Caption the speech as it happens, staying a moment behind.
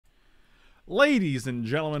Ladies and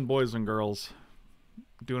gentlemen, boys and girls,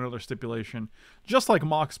 do another stipulation. Just like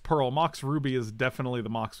Mox Pearl, Mox Ruby is definitely the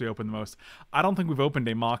Mox we open the most. I don't think we've opened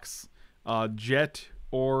a Mox Jet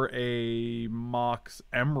or a Mox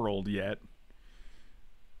Emerald yet.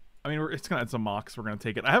 I mean, it's a Mox. We're gonna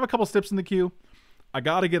take it. I have a couple stips in the queue. I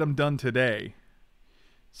gotta get them done today.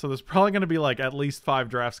 So there's probably gonna be like at least 5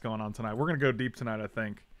 drafts going on tonight. We're gonna go deep tonight, I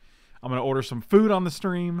think. I'm gonna order some food on the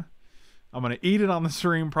stream. I'm gonna eat it on the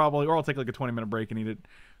stream probably, or I'll take like a 20-minute break and eat it.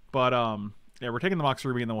 But yeah, we're taking the Mox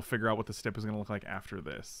Ruby and then we'll figure out what the stip is gonna look like after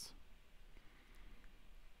this.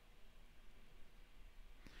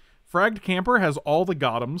 Fragged Camper has all the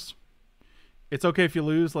Gothams. It's okay if you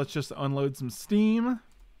lose. Let's just unload some steam.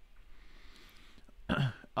 There's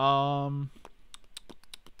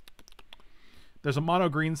a mono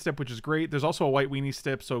green stip, which is great. There's also a white weenie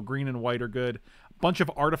stip, so green and white are good. Bunch of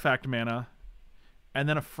artifact mana. And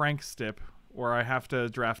then a Frank stip, where I have to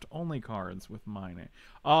draft only cards with my name.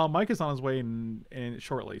 Mike is on his way in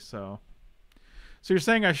shortly, so you're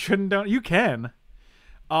saying I shouldn't don't? You can.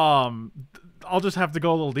 I'll just have to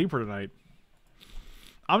go a little deeper tonight.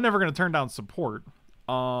 I'm never gonna turn down support.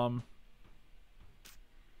 Huh.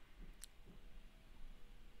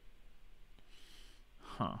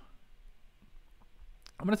 I'm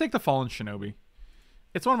gonna take the Fallen Shinobi.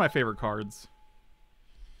 It's one of my favorite cards.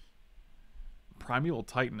 Primeval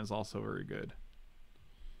Titan is also very good.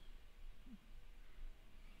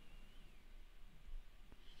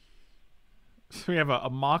 So we have a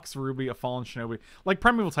Mox Ruby, a Fallen Shinobi. Like,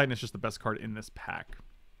 Primeval Titan is just the best card in this pack.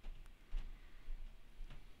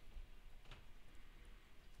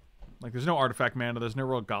 Like, there's no artifact mana. There's no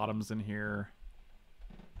real Gothams in here.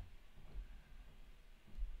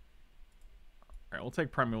 Alright, we'll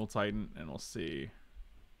take Primeval Titan, and we'll see.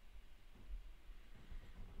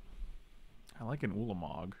 I like an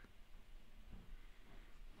Ulamog.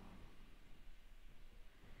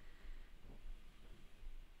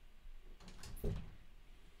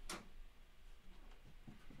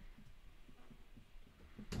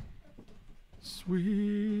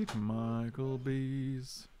 Sweet Michael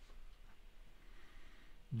Bees,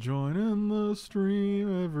 joining the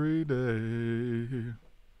stream every day.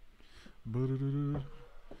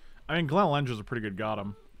 I mean, Glenlenger's a pretty good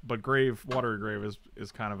Gotham, but Watery Grave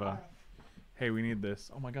is kind of a, hey, we need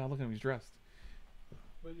this. Oh my God, look at him, he's dressed.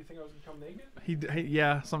 What, do you think I was gonna come naked?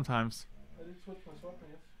 Yeah, sometimes. I did switch my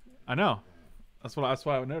sweatpants. I know. That's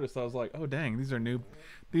why I noticed. I was like, oh dang, these are new.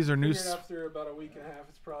 These are new. After about a week and a half,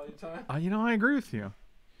 it's probably time. You know, I agree with you.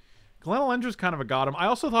 Glenlenger's kind of a Gotham. I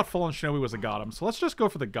also thought Fallen Shinobi was a Gotham, so let's just go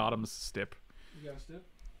for the Gotham stip. You got a stip?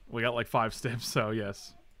 We got like 5 stips, so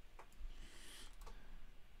yes.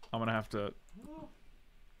 I'm gonna have to.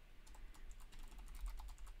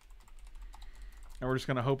 And we're just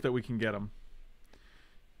gonna hope that we can get them.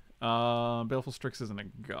 Baleful Strix isn't a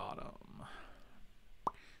Gotham,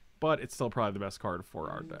 but it's still probably the best card for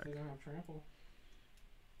our deck. They don't have trample.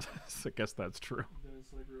 I guess that's true. Then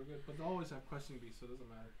it's like real good, but they always have questing beast, so it doesn't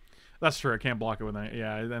matter. That's true. I can't block it with any.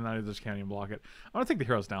 Yeah, then I just can't even block it. I'm gonna take the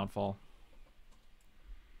Hero's Downfall.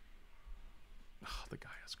 Oh, the guy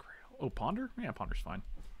has Cradle. Oh, Ponder? Yeah, Ponder's fine.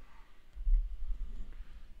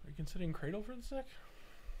 Are you considering Cradle for the deck?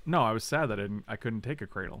 No, I was sad that I couldn't take a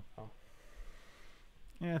Cradle. Oh.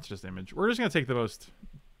 Yeah, it's just Image. We're just gonna take the most.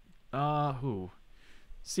 Who?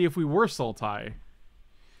 See, if we were Sultai,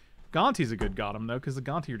 Gonti's a good Gotham though, because the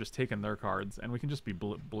Gonti are just taking their cards, and we can just be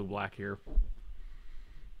blue-black here.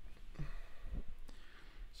 So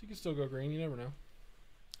you can still go green. You never know.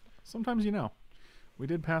 Sometimes you know. We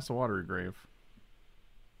did pass a Watery Grave.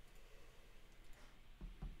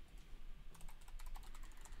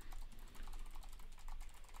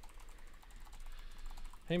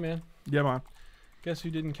 Hey man. Yeah, man. Guess who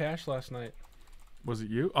didn't cash last night? Was it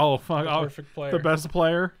you? Oh, fuck. The perfect player. The best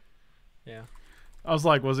player? Yeah. I was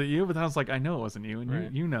like, was it you? But then I was like, I know it wasn't you. And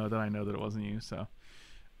right. you know that I know that it wasn't you. So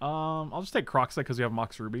I'll just take Crocsite because we have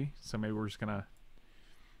Mox Ruby. So maybe we're just going to...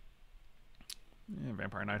 Yeah,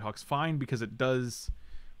 Vampire Nighthawk's fine because it does...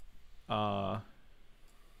 Sultai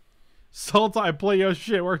play your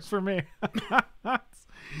shit works for me.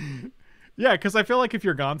 Yeah, because I feel like if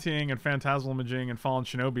you're Gontiing and Phantasmal Imaging and Fallen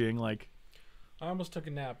Shinobiing, like... I almost took a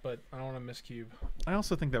nap, but I don't want to miss cube. I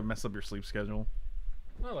also think that would mess up your sleep schedule.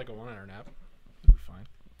 Not like a 1-hour nap. It'll be fine.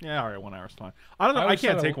 Yeah, all right, 1 hour's fine. I don't know. I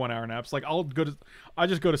can't take 1 hour naps. Like I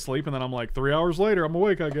just go to sleep and then I'm like 3 hours later I'm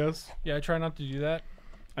awake, I guess. Yeah, I try not to do that.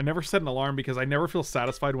 I never set an alarm because I never feel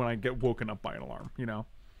satisfied when I get woken up by an alarm. You know.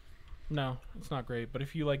 No, it's not great. But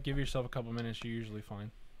if you like give yourself a couple minutes, you're usually fine.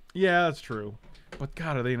 Yeah, that's true. But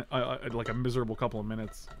God, are they like a miserable couple of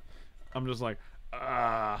minutes? I'm just like,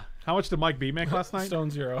 how much did Mike B make last night?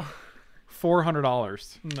 Stone 0.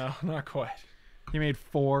 $400. No, not quite. He made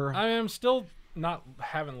four. I am still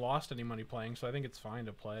haven't lost any money playing, so I think it's fine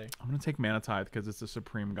to play. I'm gonna take Mana Tithe because it's a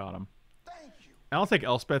Supreme Gotham. Thank you. And I'll take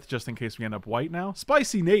Elspeth just in case we end up white now.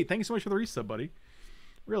 Spicy Nate, thank you so much for the resub, buddy.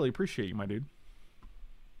 Really appreciate you, my dude.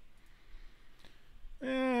 And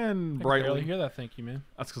I can Brightly. barely hear that. Thank you, man.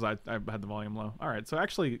 That's because I had the volume low. All right, so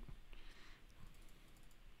actually,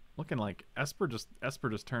 looking like Esper just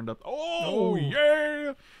turned up. Oh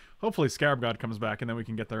yeah! Hopefully Scarab God comes back and then we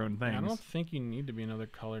can get their own things. I don't think you need to be another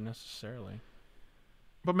color necessarily.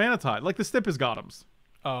 But Mana Tithe, like the Stip is Gothams.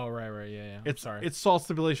 Oh right, yeah. It's Salt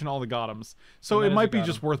Stipulation, all the Gothams. So it might be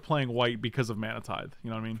just worth playing white because of Mana Tithe. You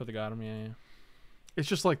know what I mean? For the Gotham, yeah. It's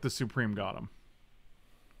just like the Supreme Gotham.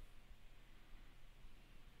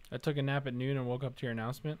 I took a nap at noon and woke up to your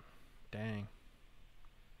announcement. Dang.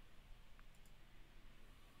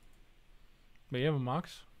 But you have a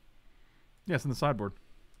Mox? Yes, in the sideboard.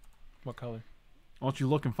 What color? Why don't you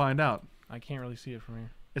look and find out? I can't really see it from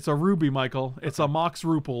here. It's a ruby, Michael. It's a Mox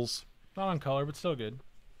Ruples. Not on color, but still good.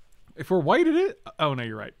 If we're white at it, oh no,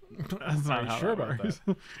 you're right. That's not how sure that about works.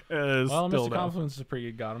 Well, Still Mr. no. Confluence is a pretty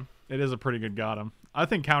good Gotham. It is a pretty good Gotham. I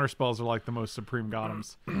think counterspells are like the most supreme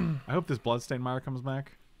Gothams. I hope this Bloodstained Mire comes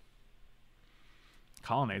back.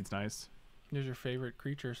 Colonnade's nice. Here's your favorite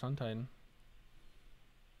creature, Sun Titan.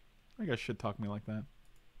 I guess shit talk me like that.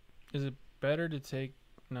 Is it better to take...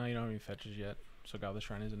 No, you don't have any fetches yet, so Godless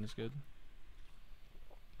Shrine isn't as good.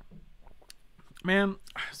 Man,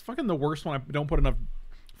 it's fucking the worst when I don't put enough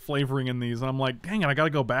flavoring in these. And I'm like, dang it, I gotta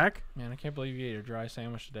go back. Man, I can't believe you ate a dry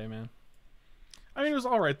sandwich today, man. I mean, it was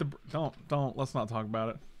all right. Don't. Let's not talk about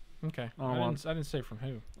it. Okay. I didn't say from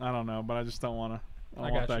who. I don't know, but I just don't want to. I I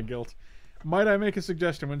don't want got that you. guilt. Might I make a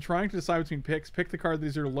suggestion? When trying to decide between picks, pick the card that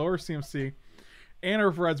is your lower CMC and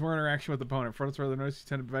or provides more interaction with the opponent. For what's rather, notice you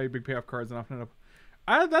tend to value big payoff cards and often end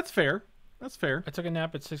up. That's fair. That's fair. I took a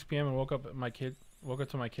nap at 6 p.m. and woke up to my kids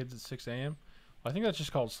at 6 a.m. Well, I think that's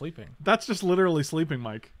just called sleeping. That's just literally sleeping,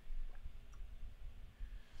 Mike.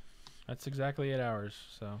 That's exactly 8 hours.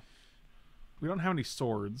 So We don't have any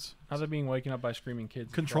swords. how's that being waken up by screaming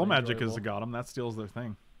kids? Control Probably Magic is enjoyable. a Gotham. That steals their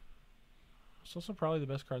thing. It's also probably the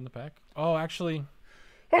best card in the pack. Oh, actually,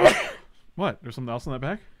 What? There's something else in that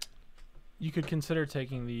pack? you could consider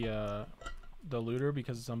taking the looter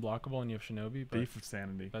because it's unblockable and you have Shinobi. But Thief of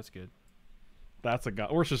Sanity. that's good. That's a God.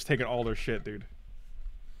 Or it's just taking all their shit, dude.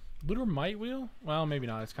 Looter might wheel. Well, maybe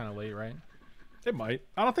not. It's kind of late, right? It might.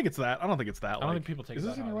 I don't think it's that. I don't think it's that. I don't think people take. Is it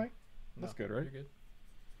this that in your highly. way? That's good, right? You're good.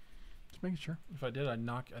 Just making sure. If I did,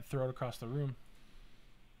 I'd throw it across the room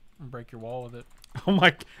and break your wall with it. Oh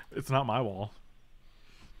my! It's not my wall.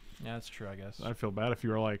 Yeah, that's true, I guess. I'd feel bad if you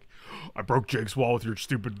were like, I broke Jake's wall with your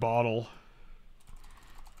stupid bottle.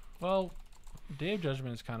 Well, Day of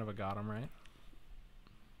Judgment is kind of a Gotham, right?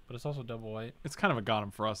 But it's also double white. It's kind of a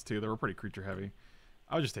Gotham for us too. They were pretty creature heavy.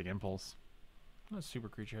 I would just take Impulse. Not super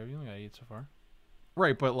creature heavy. You only got 8 so far.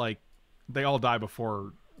 Right, but like, they all die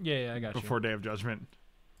before Yeah, I got you. before Day of Judgment.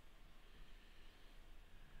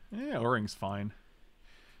 Yeah, O-Ring's fine.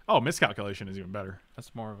 Oh, Miscalculation is even better.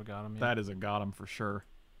 That's more of a Gotham. Yeah. That is a Gotham for sure.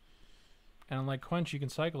 And unlike Quench, you can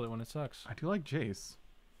cycle it when it sucks. I do like Jace.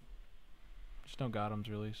 Just no Gothams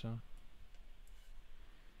really, so.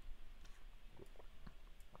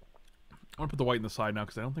 I want to put the white in the side now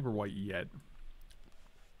because I don't think we're white yet.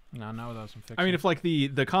 No, not without some fixing. I mean, if like the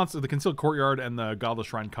Concealed Courtyard and the Godless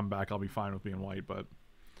Shrine come back, I'll be fine with being white. But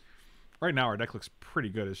right now, our deck looks pretty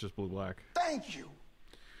good. It's just blue-black. Thank you.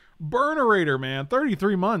 Burnerator, man.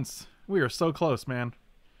 33 months. We are so close, man.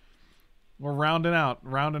 We're rounding out.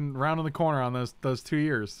 Rounding the corner on those 2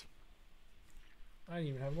 years. I didn't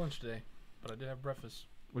even have lunch today, but I did have breakfast.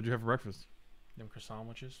 What'd you have for breakfast? Them croissant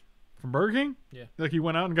sandwiches. From Burger King? Yeah. Like you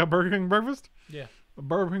went out and got Burger King breakfast? Yeah. A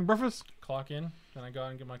Burger King breakfast? Clock in, then I go out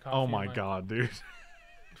and get my coffee. Oh and my god, dude.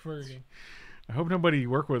 Burger King. I hope nobody you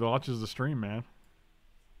work with watches the stream, man.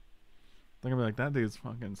 They're gonna be like, that dude's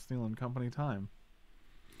fucking stealing company time.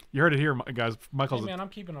 You heard it here, guys. Hey man, I'm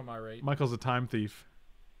keeping on my rate. Michael's a time thief.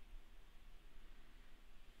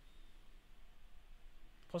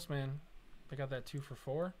 Plus, man, they got that 2 for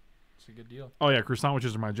 4. It's a good deal. Oh yeah, croissant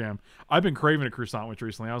sandwiches are my jam. I've been craving a croissant sandwich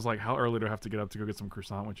recently. I was like, how early do I have to get up to go get some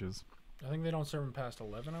croissant sandwiches? I think they don't serve them past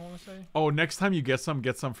 11. I want to say. Oh, next time you get some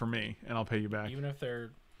for me, and I'll pay you back. Even if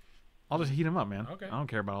they're. I'll just heat them up, man. Okay. I don't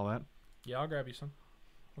care about all that. Yeah, I'll grab you some.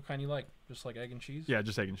 What kind you like? Just like egg and cheese? Yeah,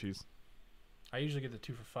 just egg and cheese. I usually get the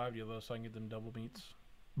 2 for 5 deal though, so I can get them double meats.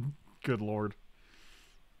 Good lord.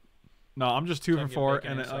 No, I'm just 2 So I for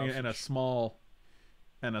can get 4 bacon and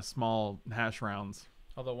and a small hash rounds.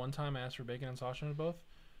 Although one time I asked for bacon and sausage in both,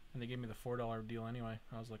 and they gave me the $4 deal anyway.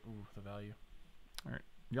 I was like, ooh, the value. All right.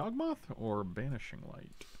 Yawgmoth or Banishing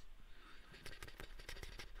Light?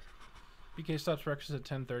 BK stops breakfast at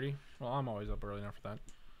 10:30. Well, I'm always up early enough for that.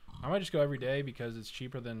 I might just go every day because it's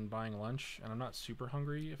cheaper than buying lunch, and I'm not super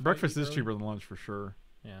hungry. If Breakfast I eat is early. cheaper than lunch for sure.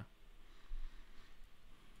 Yeah.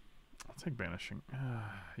 I'll take Banishing.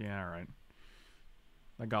 Yeah, all right.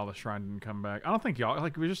 That Godless Shrine didn't come back. I don't think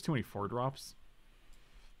it was just too many 4-drops.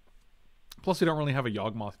 Plus, we don't really have a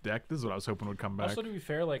Yawgmoth deck. This is what I was hoping would come back. Also, to be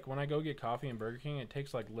fair, like when I go get coffee in Burger King, it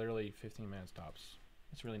takes like literally 15 minutes tops.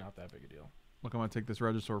 It's really not that big a deal. Look, I'm gonna take this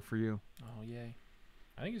Regisaur for you. Oh yay!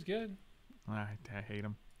 I think he's good. I hate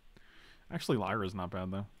him. Actually, Lyra's not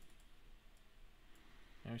bad though.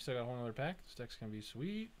 And we still got a whole other pack. This deck's gonna be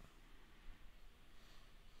sweet.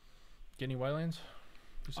 Get any white lands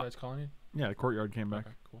besides Colony? Yeah, the Courtyard came back.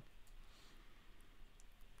 Okay, cool.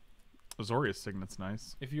 Azorius Signet's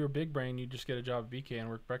nice. If you were big brain, you'd just get a job at BK and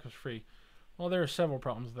work breakfast free. Well, there are several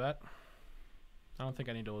problems with that. I don't think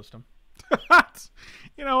I need to list them.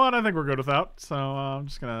 You know what? I think we're good without. So I'm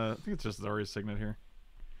just gonna. I think it's just Azorius Signet here.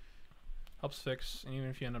 Helps fix, and even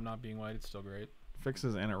if you end up not being white, it's still great.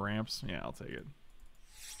 Fixes and it ramps. Yeah, I'll take it.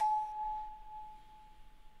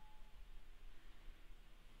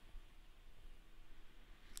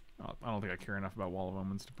 I don't think I care enough about Wall of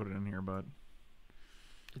Omens to put it in here, but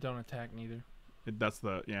It don't attack neither. that's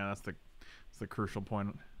the crucial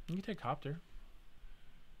point. You can take Copter,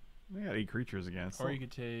 They got 8 creatures again. or you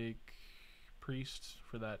could take Priest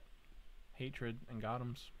for that hatred and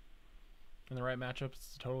Gotems. In the right matchups,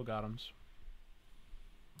 it's total Gotems.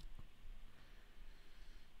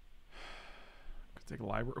 Could take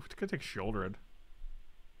Library. Could take Shieldred.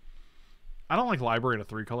 I don't like Library in a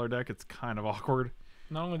 3-color deck. It's kind of awkward.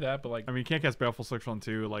 Not only that, but like I mean, you can't cast Baleful Sexual on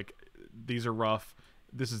 2. Like, these are rough.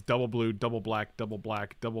 This is double blue, double black, double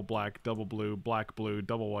black, double black, double blue, black blue,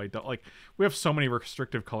 double white. Like, we have so many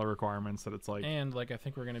restrictive color requirements that it's like. and like I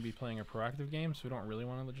think we're gonna be playing a proactive game, so we don't really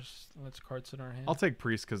want to just let cards sit in our hand. I'll take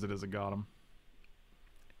Priest because it is a Gotham.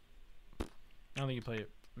 I don't think you play it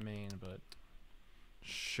main, but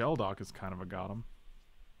Shelldock is kind of a Gotham.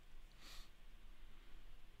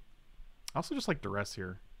 I also just like Duress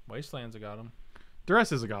here. Wasteland's a Gotem.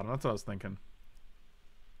 Duress is a Gotham. That's what I was thinking.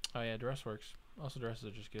 Oh yeah, Duress works. Also, Duress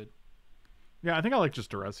is just good. Yeah, I think I like just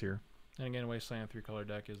Duress here. And again, Wasteland 3-color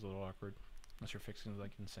deck is a little awkward unless you're fixing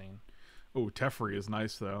like insane. Oh, Teferi is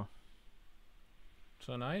nice though.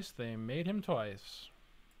 So nice, they made him twice.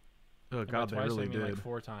 Oh And God, they by twice, really I mean did. like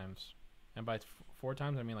 4 times. And by 4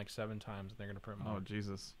 times, I mean like 7 times. They're gonna print more. Oh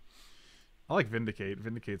Jesus. I like Vindicate.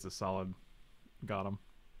 Vindicate's a solid Gotham.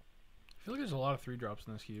 I feel like there's a lot of 3-drops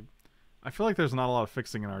in this cube. I feel like there's not a lot of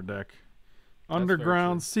fixing in our deck. That's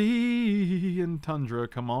Underground very Sea and Tundra,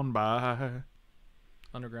 come on by.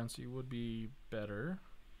 Underground Sea would be better,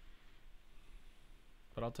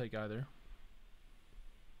 but I'll take either.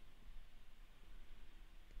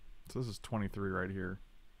 So this is 23 right here.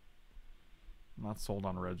 I'm not sold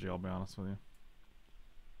on Reggie, I'll be honest with you.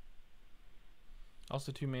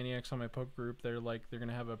 Also, 2 Maniacs on my poker group. They're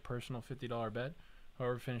gonna have a personal $50 bet.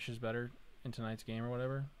 Whoever finishes better in tonight's game or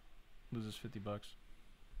whatever loses $50.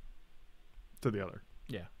 To the other.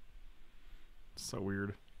 Yeah. So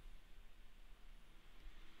weird.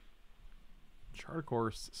 Chart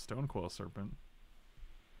Course, Stonecoil Serpent.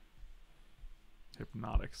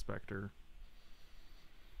 Hypnotic Spectre.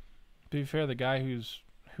 To be fair, the guy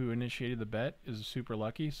who initiated the bet is super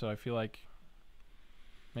lucky, so I feel like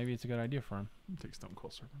maybe it's a good idea for him. Take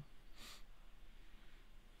Stonecoil Serpent.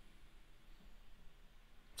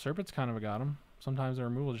 Serpent's kind of a Gotham. Sometimes the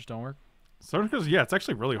removal just don't work. Stonecoil, yeah, it's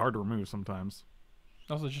actually really hard to remove sometimes.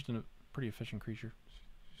 Also, just a pretty efficient creature.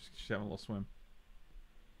 She's having a little swim.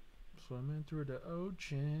 Swimming through the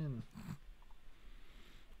ocean.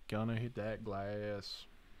 Gonna hit that glass.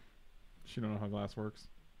 She don't know how glass works.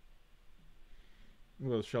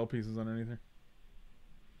 Look at those shell pieces underneath her.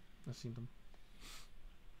 I've seen them.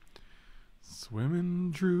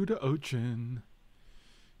 Swimming through the ocean.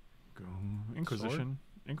 Go. Inquisition. Sword?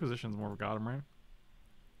 Inquisition's more of a Gotham, right?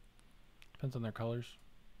 Depends on their colors.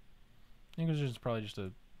 Inquisition's probably just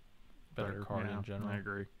a better card yeah, in general. I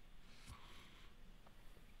agree.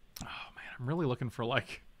 Oh man, I'm really looking for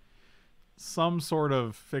like some sort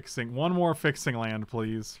of fixing. One more fixing land,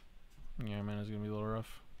 please. Yeah, man, it's gonna be a little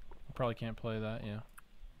rough. Probably can't play that. Yeah.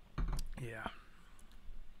 Yeah.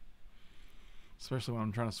 Especially when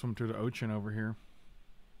I'm trying to swim through the ocean over here.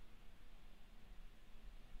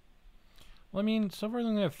 Well, I mean, so far they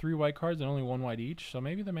only have 3 white cards and only 1 white each, so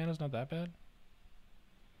maybe the mana's not that bad.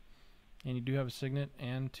 And you do have a Signet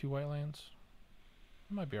and 2 white lands.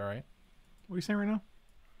 It might be all right. What are you saying right now?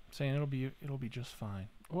 Saying it'll be just fine.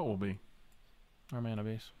 What will be? Our mana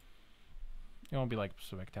base. It won't be like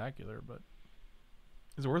spectacular, but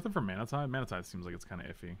Is it worth it for Mana Tide? Mana Tide seems like it's kind of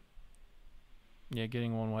iffy. yeah,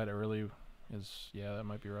 getting 1 white early is that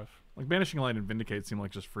might be rough. Like Banishing Light and Vindicate seem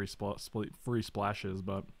like just free splashes,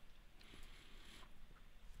 but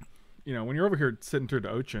you know, when you're over here sitting through the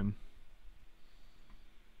Ocean.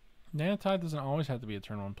 Mana Tide doesn't always have to be a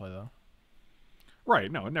turn 1 play though.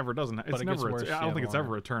 Right, no, it never doesn't. It's it never. gets worse, I don't think it's longer.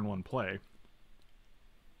 ever a turn 1 play.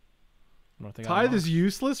 What if they got Tithe is Mox?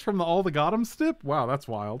 useless from the All the Gotham stip? Wow, that's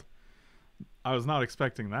wild. I was not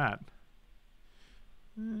expecting that.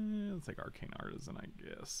 Let's take Arcane Artisan, I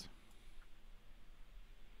guess.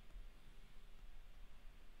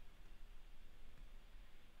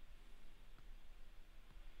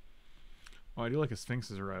 Oh, I do like a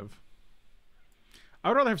Sphinx's Rev. I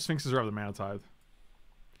would rather have Sphinx's Rev than Mana Tithe.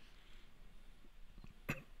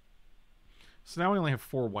 So now we only have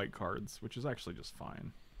 4 white cards, which is actually just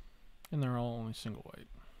fine. And they're all only single white.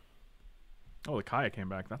 Oh, the Kaya came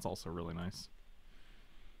back. That's also really nice.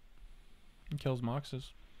 It kills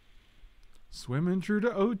Moxes. Swimming through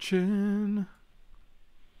the ocean.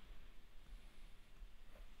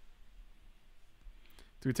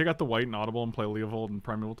 Do we take out the white and Audible and play Leovold and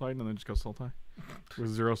Primeval Titan and then just go Sultai? With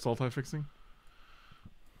 0 Sultai fixing?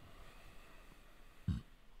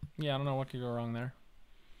 Yeah, I don't know what could go wrong there.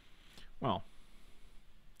 Well,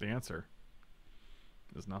 the answer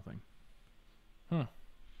is nothing.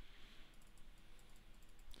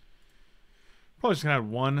 Probably just gonna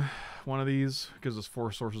add one of these. Gives us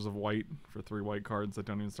 4 sources of white for 3 white cards that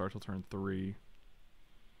don't even start till turn 3.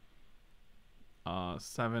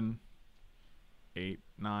 7, 8,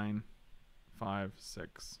 9, 5,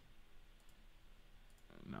 6.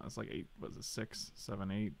 No, it's like 8. What is it? 6, 7,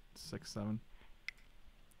 8, 6, 7.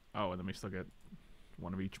 Oh, and then we still get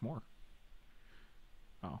 1 of each more.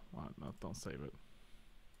 Oh, well, no, don't save it.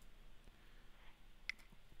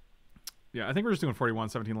 Yeah, I think we're just doing 41,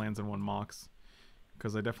 17 lands and 1 Mox.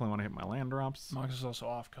 Because I definitely want to hit my land drops. Mox is also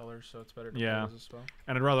off color, so it's better to play as a spell.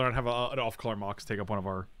 And I'd rather not have an off-color Mox take up one of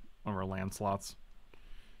our land slots.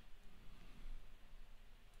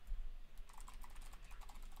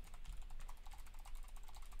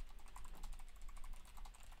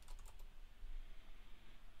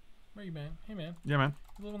 Where you, man? Hey, man. Yeah, man.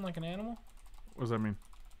 You living like an animal? What does that mean?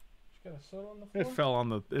 You got a soda on the floor?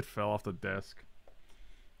 It fell off the desk.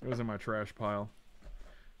 It was in my trash pile.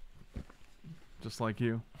 Just like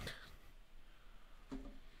you.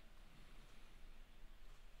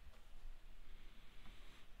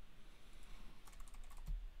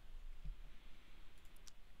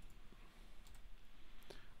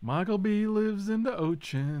 Michael B lives in the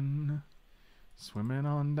ocean, swimming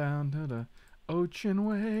on down to the ocean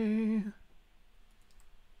way.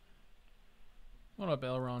 What up,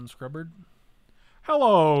 Elron Scrubbard?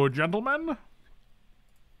 Hello, gentlemen.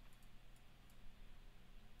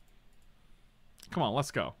 Come on,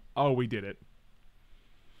 let's go. Oh, we did it.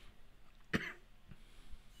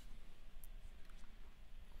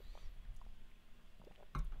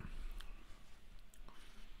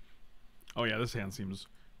 Oh yeah, this hand seems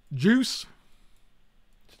juice.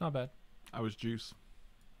 It's not bad. I was juice.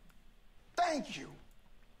 Thank you.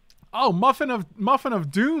 Oh, Muffin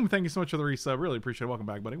of Doom. Thank you so much for the resub. Really appreciate it. Welcome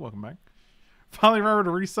back, buddy. Welcome back. Finally remember to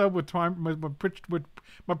resub with twime with my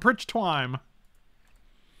pritch twime.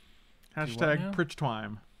 Hashtag pritch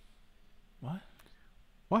twime. What?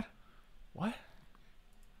 What? What?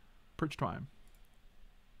 Pritch twime.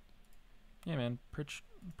 Yeah, man. Pritch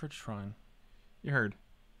Shrine. You heard.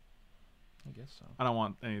 I guess so. I don't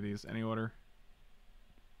want any of these. Any order.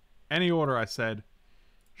 Any order, I said.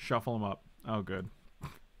 Shuffle them up. Oh, good.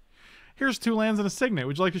 Here's 2 lands and a signet.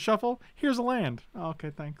 Would you like to shuffle? Here's a land. Oh, okay,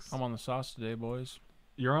 thanks. I'm on the sauce today, boys.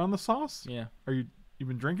 You're on the sauce? Yeah. You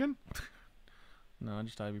been drinking? No,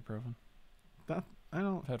 just ibuprofen. That I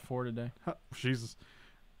don't. I've had 4 today. Jesus.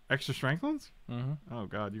 Extra strength ones? Mm-hmm. Oh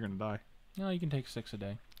God, you're gonna die. No, you can take 6 a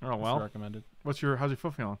day. Oh well. That's recommended. How's your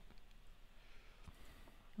foot feeling?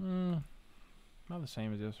 About the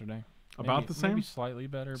same as yesterday. About the same? Maybe slightly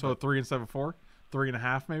better. So 3 instead of 4?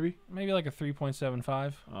 3.5 maybe? Maybe like a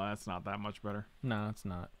 3.75. Oh, that's not that much better. No, it's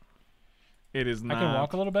not. It is not. I can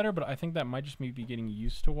walk a little better, but I think that might just me be getting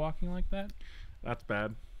used to walking like that. That's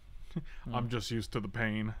bad. I'm just used to the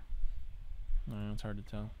pain. It's hard to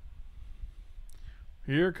tell.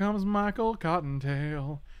 Here comes Michael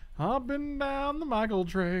Cottontail, hopping down the Michael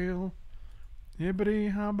trail. Hippity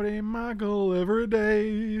hoppity Michael every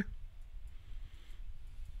day.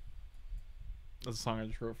 That's a song I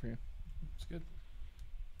just wrote for you. It's good.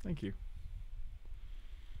 Thank you.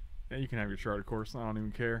 Yeah, you can have your chart, of course. I don't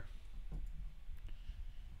even care.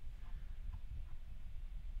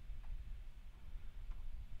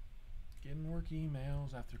 Getting more Work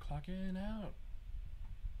emails after clocking out.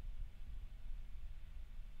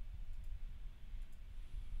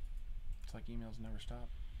 It's like emails never stop.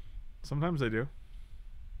 Sometimes they do.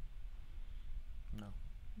 No.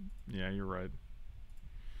 Yeah, you're right.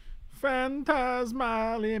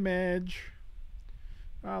 Phantasmal image.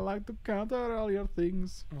 I like to count out all your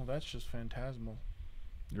things. Well, that's just phantasmal.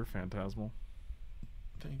 You're phantasmal.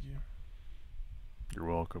 Thank you. You're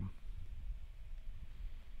welcome.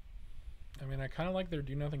 I mean, I kind of like their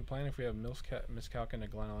do nothing plan if we have Miscalcon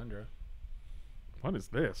and Glenalendra. What is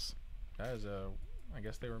this? That is a... I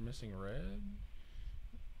guess they were missing red.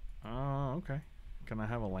 Oh, okay. Can I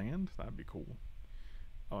have a land? That'd be cool.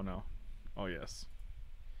 Oh, no. Oh, yes.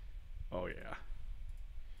 Oh, yeah.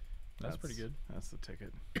 That's pretty good. That's the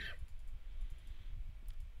ticket.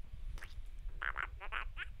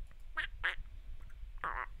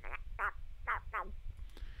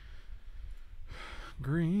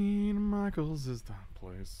 Green Michaels is the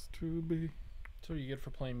place to be. That's what you get for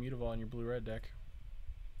playing Mutavault on your blue-red deck.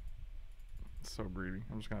 So greedy.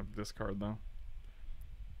 I'm just gonna discard though.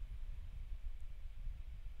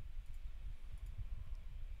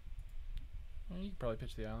 Well, you could probably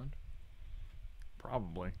pitch the island.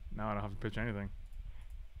 Probably. Now I don't have to pitch anything.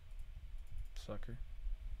 Sucker.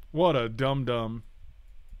 What a dum dum.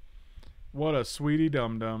 What a sweetie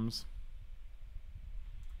dum dums.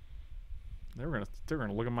 They're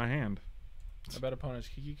gonna look at my hand. I bet opponent's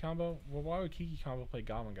Kiki combo. Well, why would Kiki combo play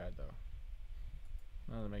Goblin Guide though?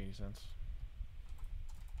 That doesn't make any sense.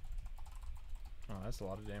 Oh, that's a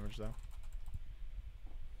lot of damage though.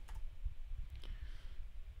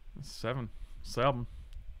 7.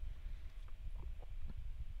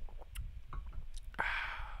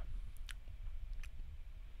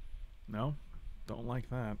 No, don't like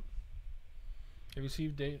that. Have you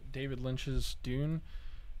seen David Lynch's Dune?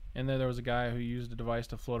 And there was a guy who used a device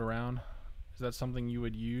to float around. Is that something you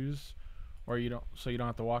would use, or you don't? So you don't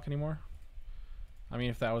have to walk anymore? I mean,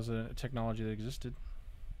 if that was a technology that existed.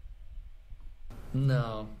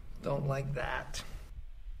 No, don't like that.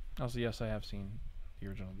 Also, yes, I have seen the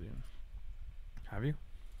original Dune. Have you?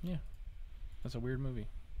 Yeah, that's a weird movie.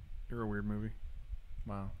 You're a weird movie.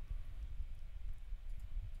 Wow.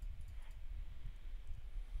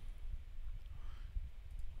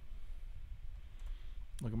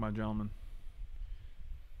 Look at my gentleman.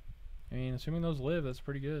 I mean, assuming those live, that's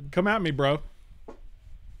pretty good. Come at me, bro.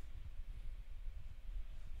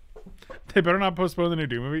 They better not postpone the new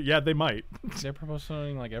Doom movie. Yeah, they might. They're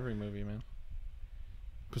postponing like every movie, man.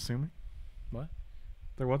 Pursue me? What?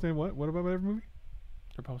 They're what? What about every movie?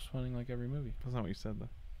 They're postponing like every movie. That's not what you said, though.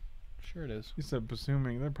 Sure it is. You said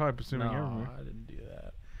presuming. They're probably presuming every No, movie. I didn't do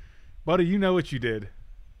that. Buddy, you know what you did.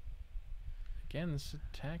 Again, this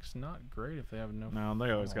attack's not great if they have no... No, they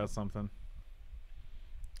always got something.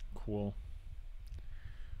 Cool.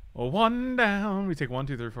 Well, 1 down. We take 1,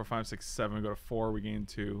 2, 3, 4, 5, 6, 7. We go to 4. We gain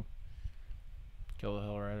 2. Kill the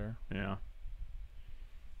Hellrider. Yeah.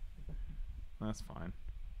 That's fine.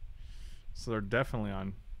 So they're definitely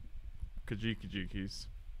on Kajikis.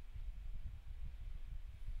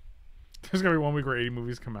 There's going to be 1 week where 80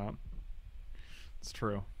 movies come out. It's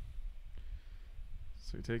true.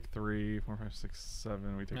 So we take 3, 4, 5, 6,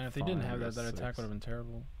 7. We take Man, if they 5, didn't have we go that, that 6. attack would have been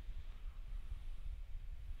terrible.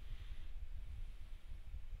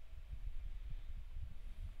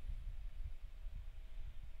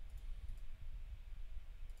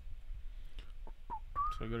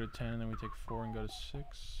 So we go to 10, then we take 4 and go to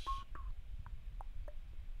 6.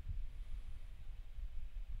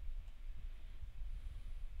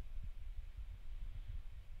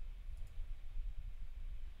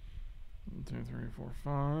 One, 2, 3, 4,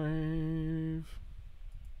 5.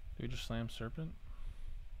 Do we just slam Serpent?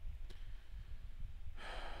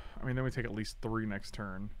 I mean, then we take at least 3 next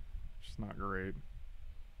turn, which is not great.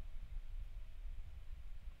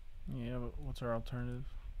 Yeah, but what's our alternative?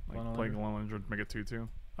 Like play Glenalendra, make it 2/2.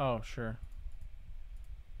 Oh, sure.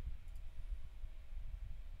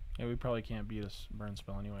 Yeah, we probably can't beat a burn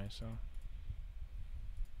spell anyway, so...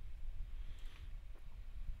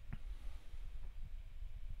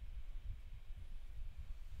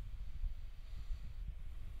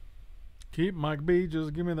 Keep Mike B,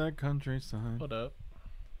 just give me that countryside. What up?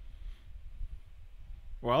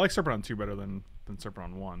 Well, I like Serpent on 2 better than Serpent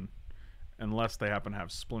on 1. Unless they happen to have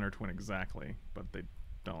Splinter Twin exactly. But they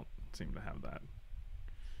don't seem to have that.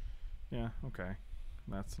 Yeah, okay.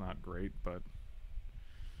 That's not great, but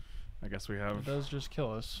I guess we have It does just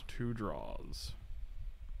kill us. 2 draws.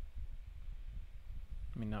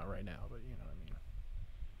 I mean, not right now, but you know what I mean.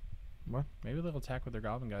 What? Maybe they'll attack with their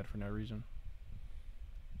Goblin Guide for no reason.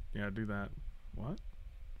 Yeah, do that. What?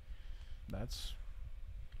 That's...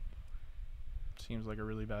 Seems like a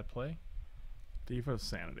really bad play. Diva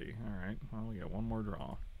Sanity. All right. Well, we got one more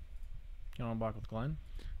draw. You want to block with Glenn?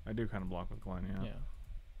 I do kind of block with Glenn, yeah.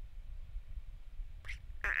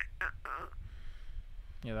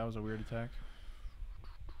 Yeah, that was a weird attack.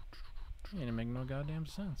 It didn't make no goddamn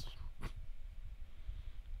sense.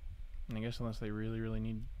 And I guess unless they really, really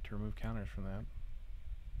need to remove counters from that.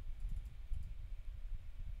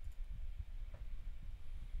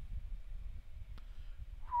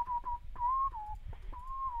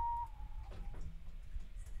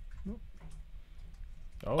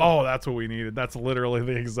 Oh, that's what we needed. That's literally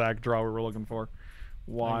the exact draw we were looking for.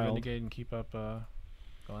 Wild. Vindicate and keep up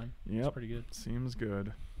Glenn. Yep. That's pretty good. Seems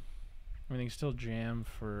good. I mean, they can still jam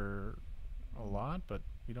for a lot, but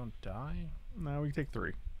we don't die. No, we take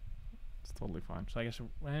 3. It's totally fine. So I guess,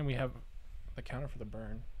 and we have the counter for the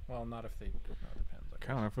burn. Well, not if they. No, it depends. I guess.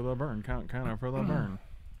 Counter for the burn. Counter for the burn.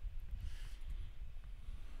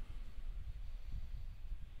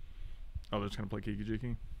 Oh, they're just gonna play Kiki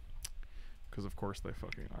Jiki? Because of course they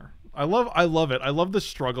fucking are. I love it. I love the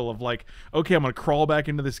struggle of like, okay, I'm gonna crawl back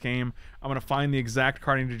into this game. I'm gonna find the exact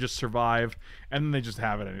card I need to just survive, and then they just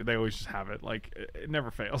have it. They always just have it. Like it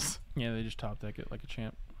never fails. Yeah, they just top deck it like a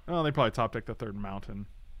champ. Oh, they probably top deck the 3rd mountain.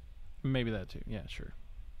 Maybe that too. Yeah, sure.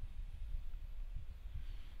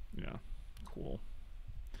 Yeah, cool.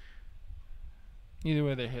 Either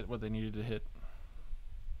way, they hit what they needed to hit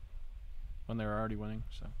when they were already winning.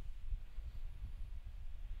 So.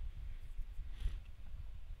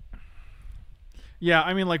 Yeah,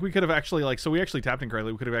 I mean, like, we could have actually, like, so we actually tapped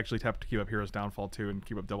incorrectly. We could have actually tapped to keep up Hero's Downfall, too, and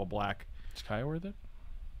keep up double black. Is Kaya worth it?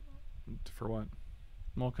 For what?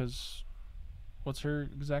 Well, because what's her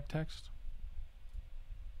exact text?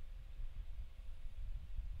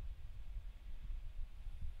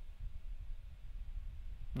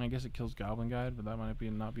 I guess it kills Goblin Guide, but that might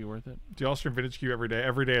be not be worth it. Do y'all stream Vintage Q every day?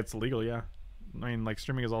 Every day it's legal, yeah. I mean, like,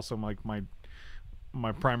 streaming is also, like,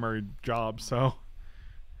 my primary job, so...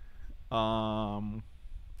 I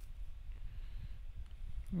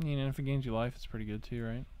mean, if it gains you life, it's pretty good too,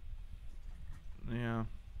 right? Yeah,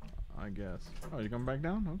 I guess. Oh, you coming back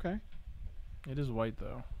down? Okay. It is white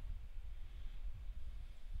though.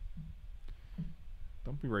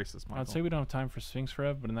 Don't be racist, Michael. I'd say we don't have time for Sphinx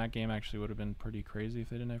Rev, but in that game actually would have been pretty crazy if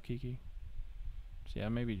they didn't have Kiki. So yeah,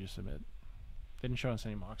 maybe just submit. They didn't show us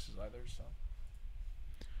any moxes either, so.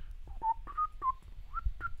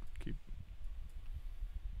 Keep.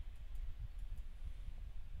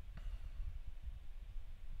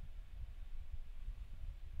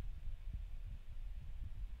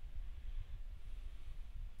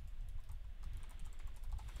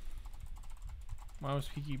 Why was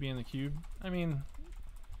Kiki being the cube? I mean,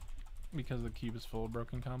 because the cube is full of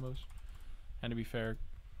broken combos. And to be fair,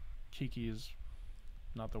 Kiki is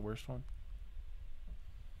not the worst one.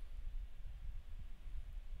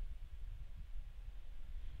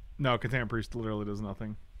 No, Containment Priest literally does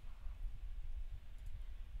nothing.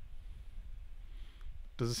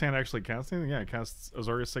 Does this hand actually cast anything? Yeah, it casts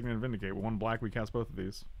Azorius, Signet, and Vindicate. With 1 black, we cast both of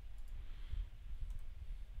these.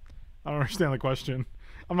 I don't understand the question.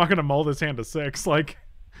 I'm not going to mull this hand to 6. Like,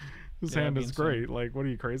 this hand is great. Like, what are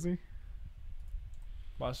you, crazy?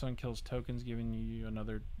 Blast Zone kills tokens, giving you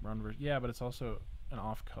another run. Yeah, but it's also an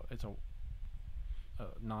off. It's a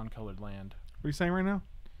non-colored land. What are you saying right now?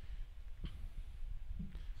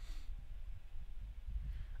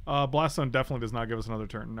 Blast Zone definitely does not give us another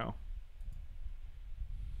turn. No.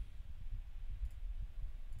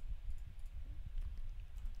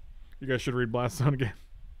 You guys should read Blast Zone again.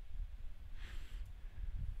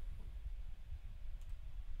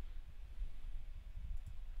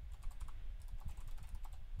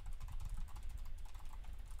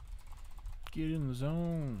 Get in the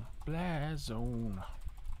zone. Blast Zone.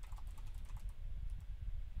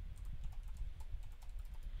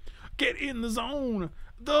 Get in the zone.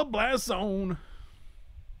 The Blast Zone.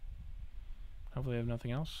 Hopefully, I have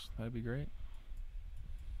nothing else. That'd be great.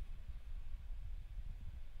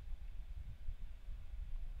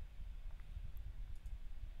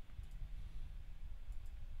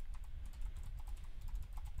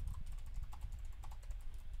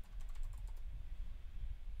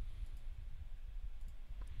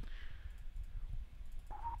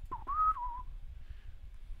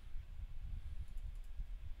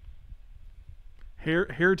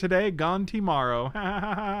 Here today, gone tomorrow.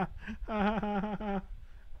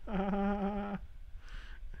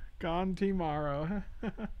 Gone tomorrow.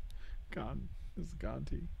 Gone. This is gone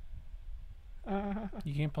tea.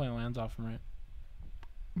 You can't play lands off from it.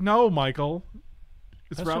 No, Michael.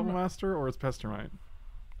 It's Route Pestermite. Master or it's Pestermite.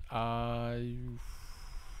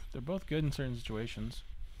 They're both good in certain situations.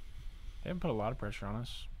 They haven't put a lot of pressure on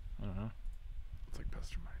us. I don't know. It's like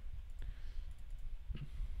Pestermite.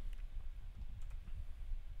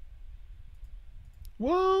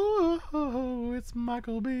 Whoa, it's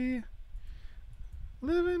Michael B.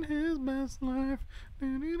 Living his best life.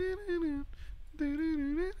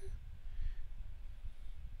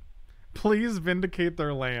 Please vindicate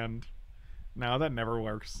their land. No, that never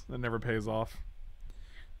works. That never pays off.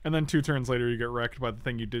 And then 2 turns later, you get wrecked by the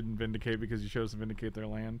thing you didn't vindicate because you chose to vindicate their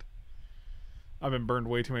land. I've been burned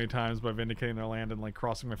way too many times by vindicating their land and like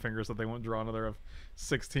crossing my fingers that they won't draw another of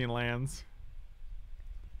 16 lands.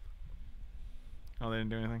 Oh, they didn't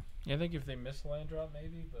do anything? Yeah, I think if they miss the land drop,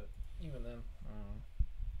 maybe, but even then, I don't know.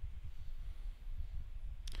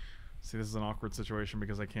 See, this is an awkward situation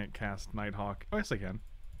because I can't cast Nighthawk. Oh, yes, I can.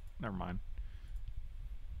 Never mind.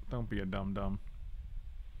 Don't be a dum-dum.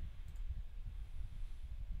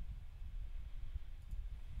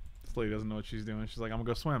 This lady doesn't know what she's doing. She's like, I'm gonna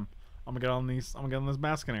go swim. I'm gonna get on these. I'm gonna get on this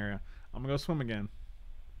basking area. I'm gonna go swim again.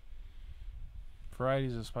 Variety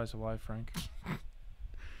is a spice of life, Frank.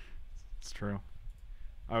 It's true.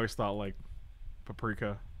 I always thought like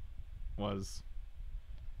paprika was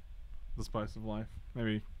the spice of life.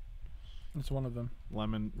 Maybe It's one of them.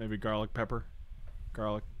 lemon, maybe garlic pepper.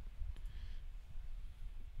 Garlic.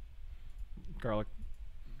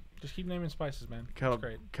 Just keep naming spices, man. Kettle, It's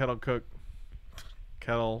great. kettle cook.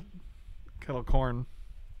 Kettle corn.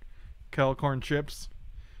 Kettle corn chips.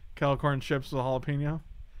 Kettle corn chips with jalapeno.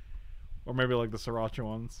 Or maybe like the sriracha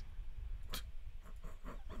ones.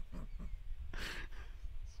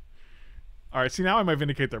 Alright, see now I might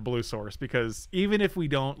vindicate their blue source because even if we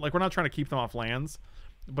don't, like we're not trying to keep them off lands,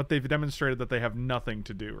 but they've demonstrated that they have nothing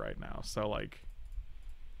to do right now. So like,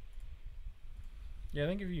 Yeah, I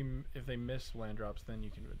think if they miss land drops, then you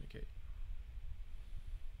can vindicate.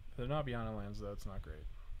 If they're not behind on lands, though, it's not great.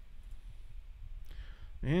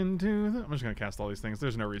 I'm just going to cast all these things.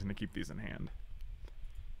 There's no reason to keep these in hand.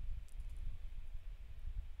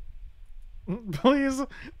 Please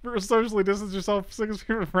socially distance yourself 6 feet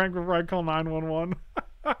from Frank before I call 911.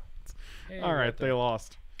 Hey, All right, they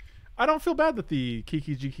lost. I don't feel bad that the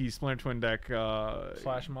Kiki Jiki Splinter Twin deck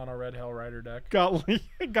Slash mono red Hell Rider deck. got land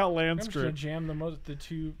I'm just gonna screwed. jam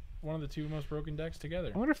one of the two most broken decks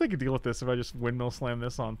together. I wonder if they could deal with this if I just windmill slam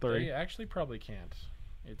this on 3. They actually probably can't.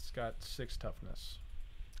 It's got 6 toughness.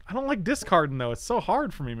 I don't like discarding though. It's so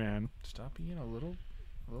hard for me, man. Stop being a little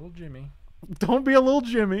Jimmy. Don't be a little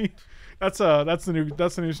Jimmy. That's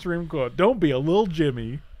the new stream quote. Don't be a little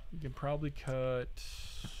Jimmy. You can probably cut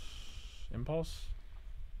Impulse.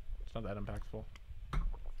 It's not that impactful.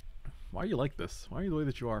 Why are you like this? Why are you the way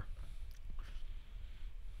that you are?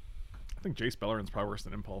 I think Jace Bellerin's probably worse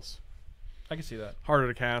than Impulse. I can see that. Harder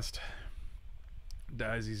to cast.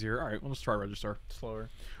 Dies easier. All right, we'll just try Register. Slower.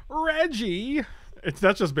 Reggie!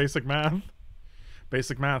 That's just basic math.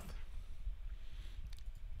 Basic math.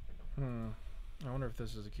 I wonder if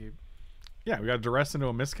this is a keep. Yeah, we got duress into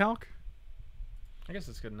a miscalc. I guess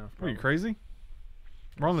it's good enough. What, are you probably. crazy?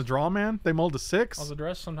 We're on the draw, man. They mulled to 6. Also, the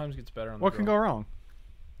rest sometimes gets better on the What can draw. go wrong?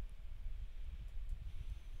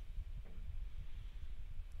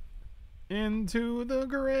 Into the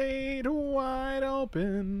great wide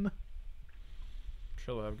open.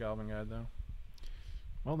 Sure they'll have Goblin Guide, though.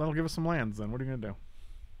 Well, that'll give us some lands then. What are you gonna do?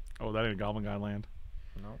 Oh, that ain't a Goblin Guy land.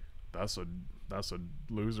 Nope. That's a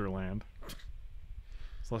loser land.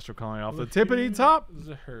 Celestial Colony off the tippity top.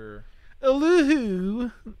 Zahur.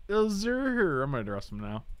 Eluhu. Elzurher. I'm gonna address them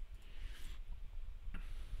now.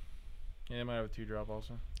 Yeah, they might have a 2-drop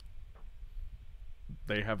also.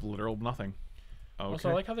 They have literal nothing. Okay. Also,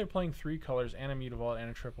 I like how they're playing 3 colors and a Mutavault and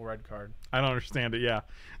a triple red card. I don't understand it. Yeah,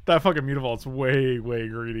 that fucking Mutavault's way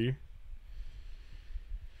greedy.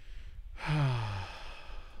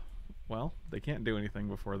 Well, they can't do anything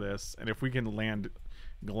before this, and if we can land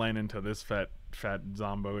Glenn into this fat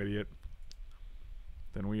Zombo idiot,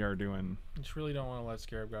 then we are doing. I just really don't want to let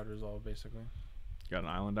Scarab God resolve, basically. Got an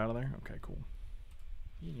island out of there. Okay, cool.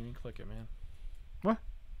 You didn't even click it, man. What?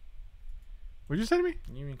 What'd you say to me?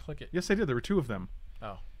 You didn't even click it. Yes, I did. There were 2 of them.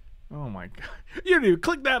 Oh. Oh my god! You didn't even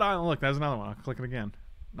click that island. Look, there's another one. I'll click it again.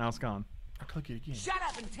 Now it's gone. I'll click it again. Shut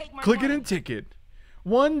up and take my Click money. it and ticket.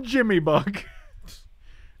 1 Jimmy bug.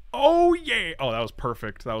 Oh yeah! Oh, that was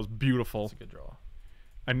perfect. That was beautiful. That's a good draw.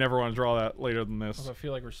 I never want to draw that later than this. Also, I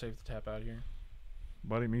feel like we're safe to tap out here.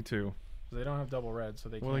 Buddy, me too. 'Cause they don't have double red, so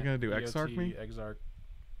they What are can't. they gonna do, EOT, Exarch me? Exarch,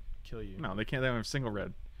 kill you. No, they can't. They don't have single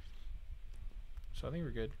red. So I think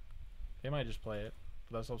we're good. They might just play it,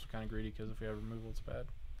 but that's also kind of greedy because if we have removal, it's bad.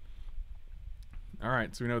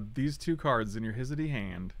 Alright, so we know these 2 cards in your Hizity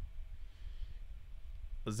hand.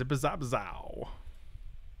 Zip a zap zow.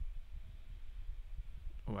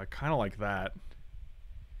 Oh, I kind of like that.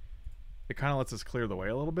 it kind of lets us clear the way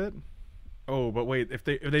a little bit. Oh, but wait, if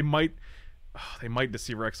they might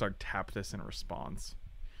Deceiver Exarch tap this in response.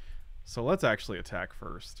 So let's actually attack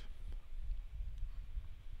first.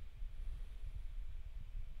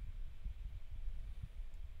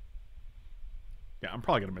 Yeah, I'm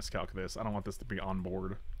probably gonna miscalc this. I don't want this to be on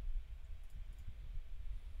board.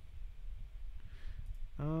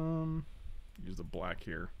 Use the black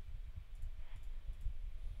here.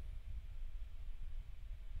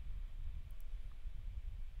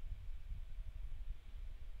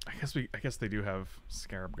 I guess they do have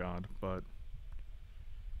Scarab God, but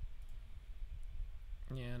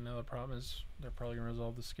Yeah, no, the problem is they're probably gonna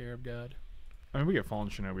resolve the Scarab God. I mean we get Fallen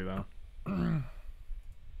Shinobi though.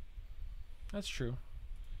 That's true.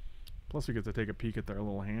 Plus we get to take a peek at their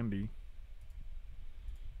little handy.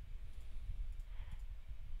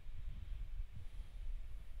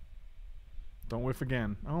 Don't whiff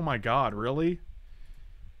again. Oh my god, really?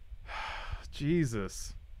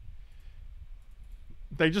 Jesus.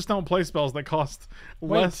 They just don't play spells that cost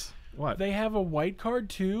less. What? They have a white card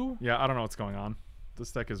too? Yeah, I don't know what's going on.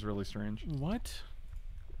 This deck is really strange. What?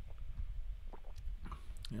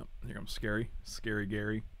 Yep, here comes Scary. Scary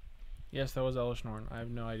Gary. Yes, that was Elishnorn. I have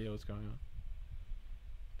no idea what's going on.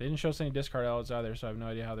 They didn't show us any discard outlets either, so I have no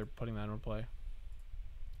idea how they're putting that into play.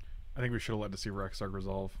 I think we should have let Deceiver Exarch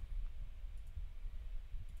resolve.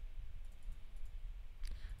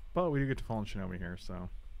 But we do get to Fallen Shinobi here, so.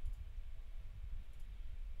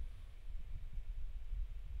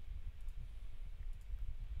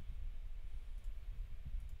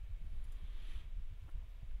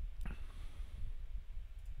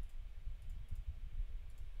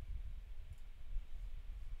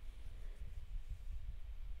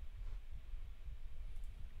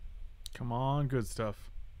 Come on, good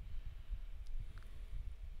stuff.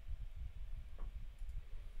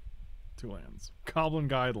 2 lands. Goblin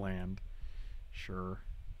Guide land. Sure.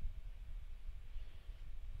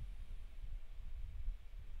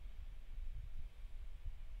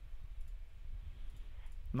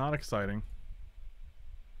 Not exciting.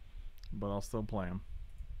 But I'll still play him.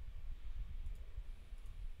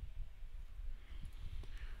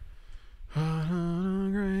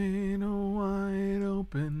 Great wide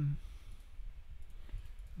open.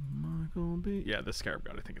 Michael B. Yeah, the Scarab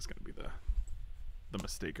God I think is going to be the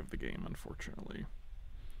mistake of the game, unfortunately.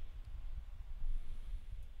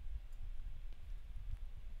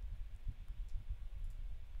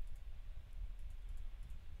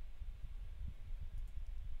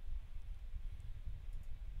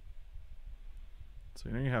 So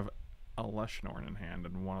you know you have a Leshnorn in hand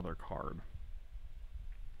and one other card.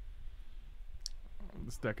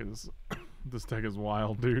 This deck is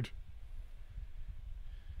wild, dude.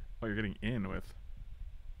 Oh, you're getting in with.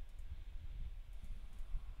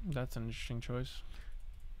 That's an interesting choice.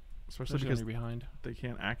 Especially When because you're behind. they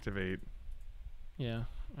can't activate. Yeah.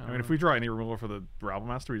 I mean, if we draw any removal for the Rabble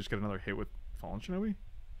Master, we just get another hit with Fallen Shinobi?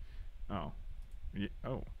 Oh. Yeah.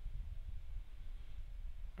 Oh.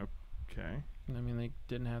 Okay. I mean, they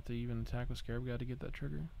didn't have to even attack with Scarab God to get that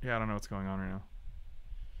trigger. Yeah, I don't know what's going on right now.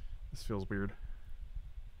 This feels weird.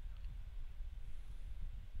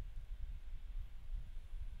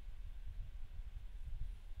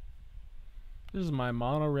 This is my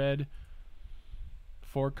mono red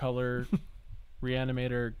 4-color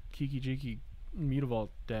Reanimator Kiki Jiki Mutavault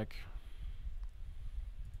deck.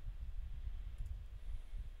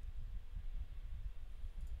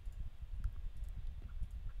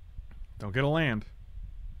 Don't get a land.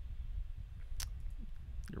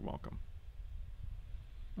 You're welcome.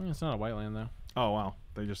 It's not a white land though. Oh, wow.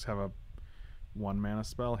 They just have a 1 mana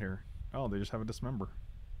spell here. Oh, they just have a Dismember.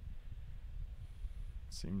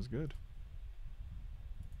 Seems good.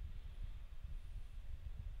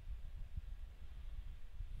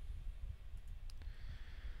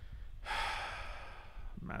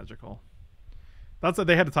 Magical. That's it.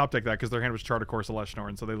 They had to top deck that because their hand was Chart of Course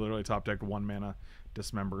Leshnorn, so they literally top decked 1 mana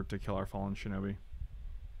Dismember to kill our Fallen Shinobi.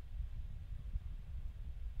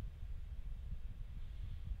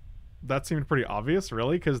 That seemed pretty obvious,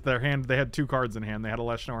 really, because their hand, they had 2 cards in hand. They had a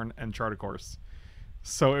Leshnorn and Chart of Course.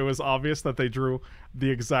 So it was obvious that they drew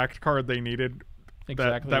the exact card they needed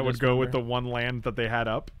that would go with the 1 land that they had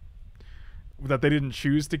up. That they didn't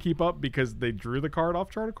choose to keep up because they drew the card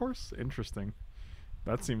off Chart of Course? Interesting.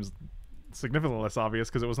 That seems significantly less obvious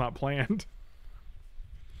because it was not planned.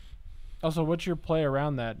 Also, what's your play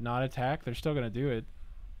around that? Not attack? They're still going to do it.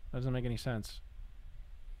 That doesn't make any sense.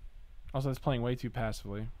 Also, it's playing way too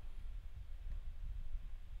passively.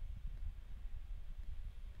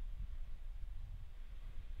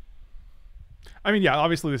 I mean, yeah,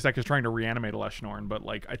 obviously this deck is trying to reanimate a Leshnorn, but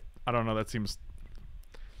like I don't know, that seems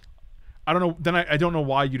I don't know. Then I don't know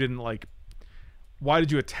why you didn't like. Why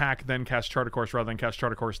did you attack then cast Charter Course rather than cast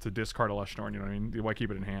Charter Course to discard a Lush Norn? You know what I mean? Why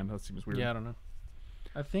keep it in hand? That seems weird. Yeah, I don't know.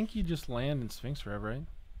 I think you just land in Sphinx Rev, right?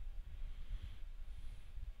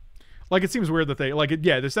 Like, it seems weird that they like it.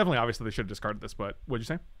 Yeah, there's definitely obviously they should have discarded this, but what'd you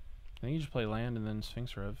say? I think you just play land and then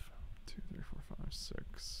Sphinx Rev. 2, 3, 4, 5,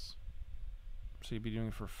 6. So you'd be doing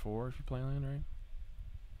it for 4 if you play land, right?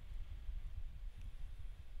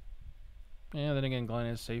 Yeah, then again, Glen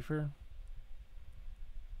is safer.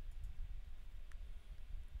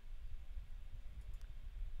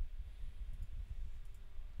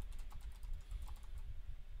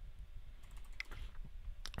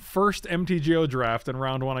 First MTGO draft in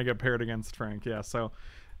round 1 I get paired against Frank. Yeah, so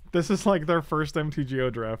this is like their first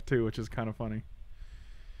MTGO draft too, which is kind of funny.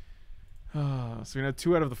 So we know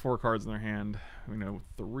 2 out of the 4 cards in their hand. We know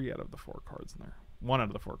 3 out of the 4 cards in there. 1 out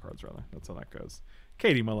of the 4 cards rather. That's how that goes.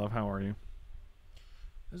 Katie, my love, how are you?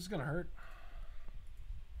 This is gonna hurt.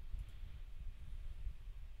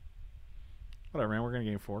 Whatever, man. We're gonna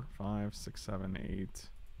game 4, 5, 6, 7, 8,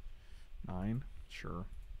 9. Sure.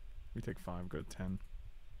 We take 5, go to 10.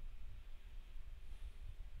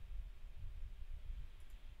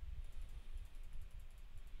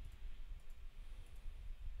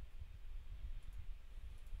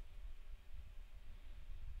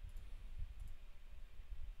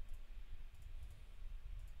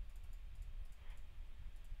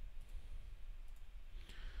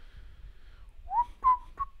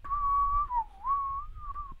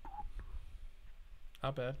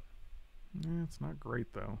 Not bad. Yeah, it's not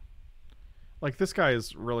great though. Like, this guy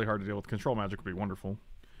is really hard to deal with. Control magic would be wonderful.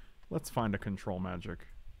 Let's find a control magic.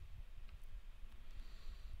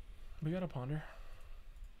 We got a ponder.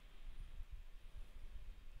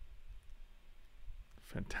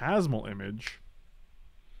 Phantasmal Image.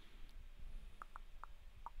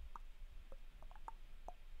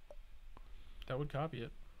 That would copy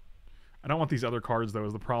it. I don't want these other cards though,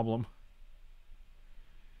 is the problem.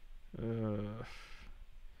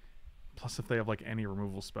 Plus, if they have like any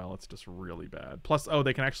removal spell, it's just really bad. Plus, oh,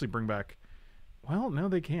 they can actually bring back. Well, no,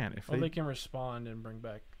 they can. If they can respond and bring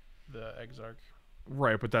back the Exarch.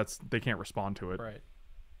 Right, but they can't respond to it. Right.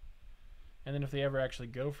 And then if they ever actually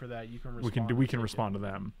go for that, you can respond. We can respond to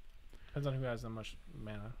them. Depends on who has that much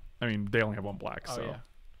mana. I mean, they only have 1 black, Oh so. yeah.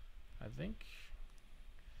 I think.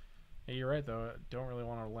 Yeah, you're right though. I don't really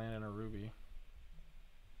want to land in a ruby.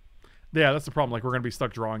 Yeah, that's the problem. Like, we're gonna be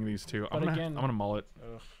stuck drawing these 2. But I'm gonna mull it.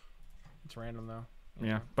 Ugh. It's random though.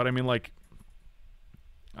 Yeah, but I mean, like,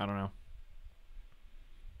 I don't know.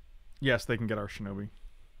 Yes, they can get our Shinobi.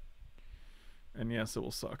 And yes, it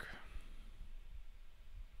will suck.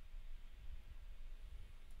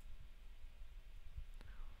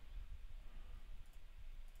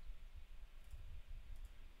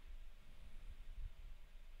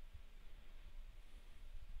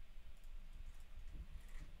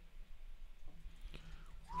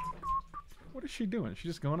 What is she doing? She's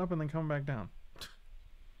just going up and then coming back down.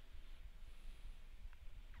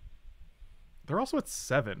 They're also at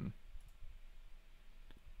 7.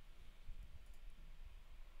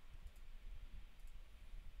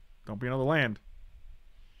 Don't be another land.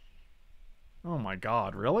 Oh my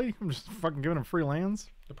god, really? I'm just fucking giving them free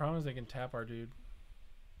lands? The problem is they can tap our dude.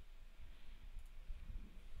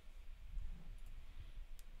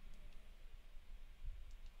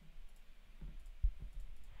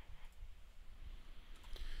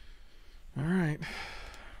 All right.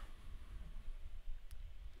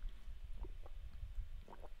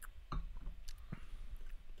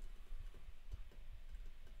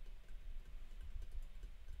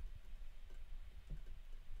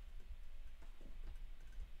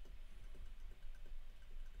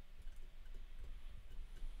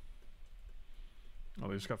 Oh,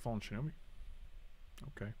 they just got Fallen Shinobi?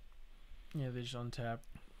 Okay. Yeah, they just untap,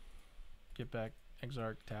 get back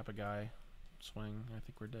Exarch, tap a guy, swing. I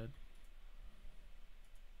think we're dead.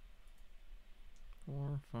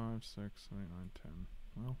 4, 5, 6, 7, 8, 9, 10.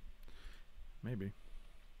 Well, maybe.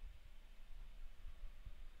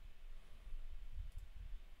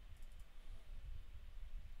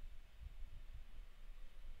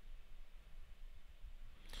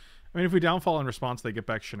 I mean, if we downfall in response, they get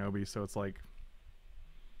back Shinobi, so it's like...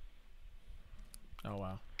 Oh,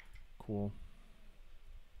 wow. Cool.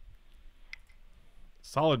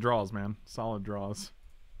 Solid draws, man. Solid draws.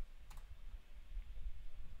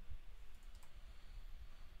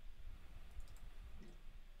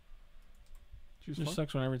 It just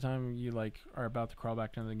sucks when every time you like are about to crawl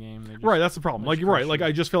back into the game. They just, right, that's the problem. Like, you're right. Like, you.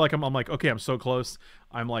 I just feel like I'm like, okay, I'm so close.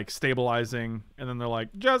 I'm like stabilizing, and then they're like,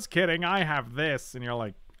 just kidding, I have this, and you're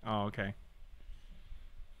like, oh, okay.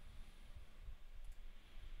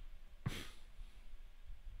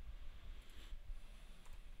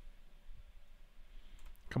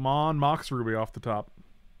 Come on, Mox Ruby off the top.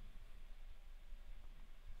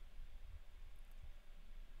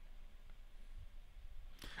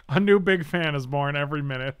 A new big fan is born every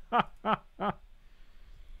minute.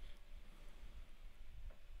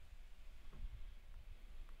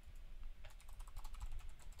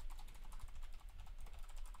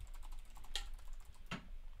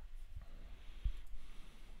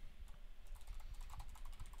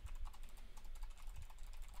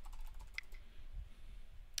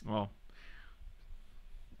 Well,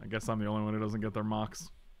 I guess I'm the only one who doesn't get their Mox.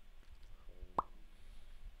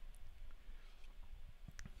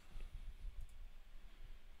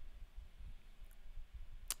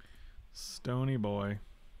 Stony boy.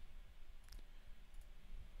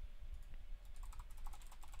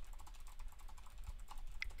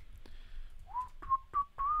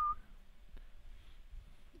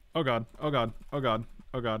 Oh god. Oh god. Oh god.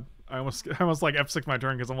 Oh god. I almost like F6 my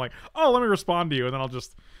turn because I'm like, oh, let me respond to you, and then I'll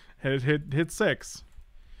just hit 6.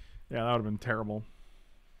 Yeah, that would have been terrible.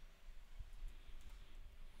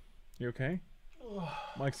 You okay?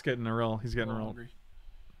 Mike's getting he's getting real. Hungry.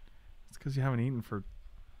 It's because you haven't eaten for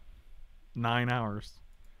 9 hours.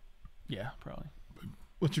 Yeah, probably.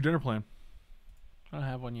 What's your dinner plan? I don't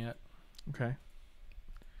have one yet. Okay.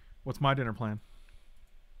 What's my dinner plan?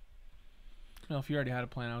 No, if you already had a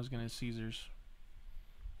plan, I was gonna Caesars.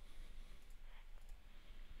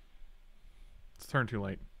 It's turned too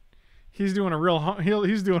late. He's doing a real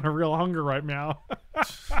he's doing a real hunger right now.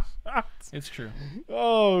 It's true.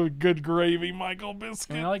 Oh, good gravy, Michael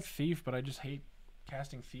Biscuit. I mean, I like Thief, but I just hate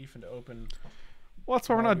casting Thief into open. Well, that's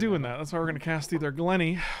why we're not doing that. That's why we're going to cast either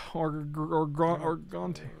Glenny or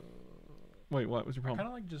Gonti. Wait, what was your I problem? kind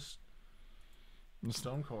of like just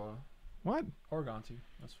Stone Coil What? or Gonti.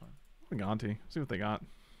 That's fine. Gonti. See what they got.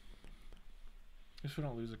 Just we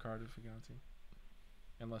don't lose a card with Gonti,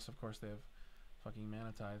 unless of course they have fucking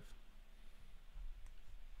Mana Tithe.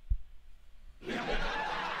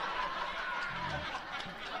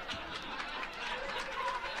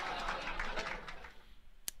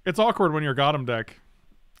 It's awkward when your Gotham deck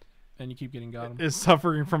And you keep getting Gotham. is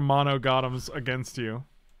suffering from mono Gothams against you.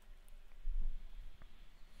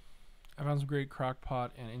 I found some great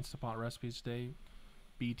crockpot and Instapot recipes today.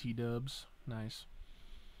 BT dubs. Nice.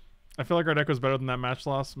 I feel like our deck was better than that match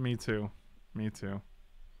loss. Me too. Me too.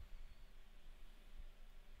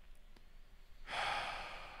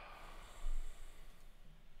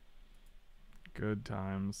 Good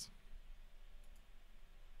times.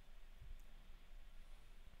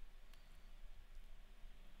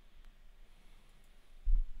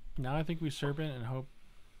 Now I think we Serpent and hope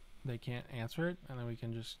they can't answer it, and then we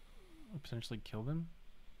can just potentially kill them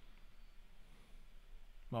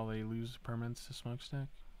while they lose permanents to Smokestack.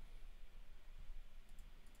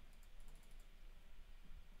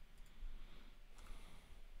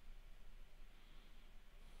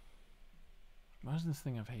 Why does this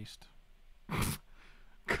thing have haste?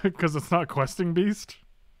 Because it's not questing beast.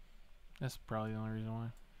 That's probably the only reason why.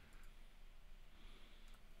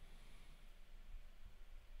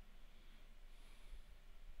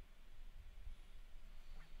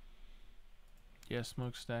 Yeah,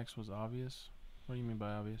 Smokestacks was obvious. What do you mean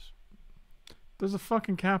by obvious? There's a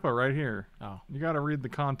fucking kappa right here. Oh, You gotta read the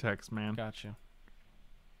context, man. gotcha.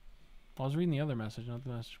 I was reading the other message, not the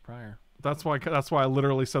message prior. That's why I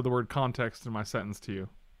literally said the word context in my sentence to you.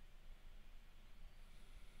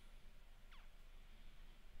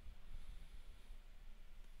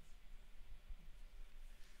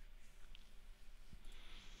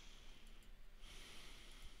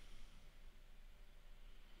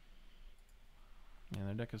 Yeah,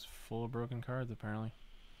 their deck is full of broken cards, apparently.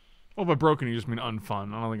 Well, by broken, you just mean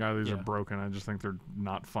unfun. I don't think either of these Yeah. are broken. I just think they're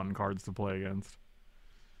not fun cards to play against.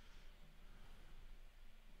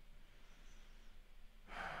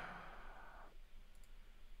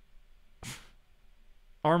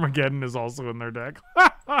 Armageddon is also in their deck.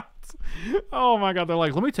 Oh my god, they're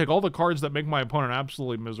like, let me take all the cards that make my opponent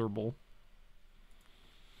absolutely miserable.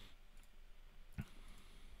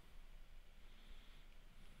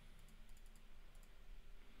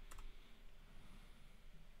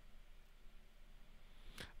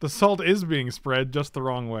 The salt is being spread just the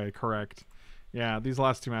wrong way, correct. Yeah, these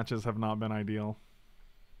last two matches have not been ideal.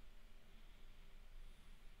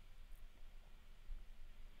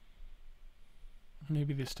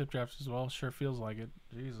 Maybe the stip drafts as well. Sure feels like it.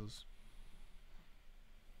 Jesus.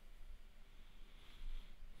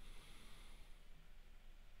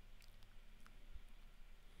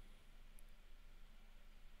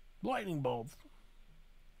 Lightning bolt.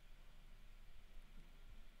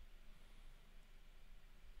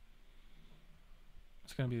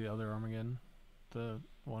 It's gonna be the other Armageddon, the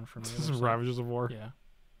one from the This other is side. Ravages of War. Yeah,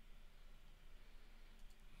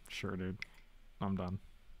 Sure, dude. I'm done.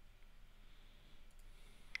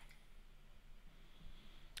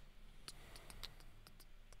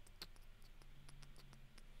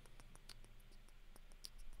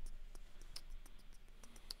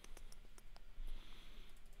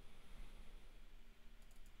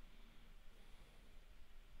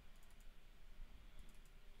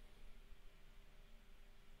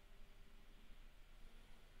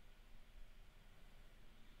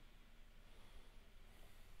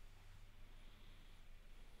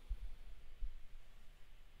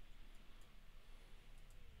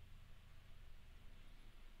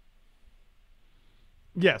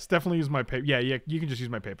 Yes, definitely use my pay. Yeah, you can just use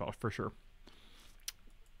my PayPal for sure.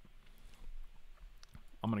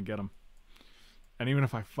 I'm gonna get him, and even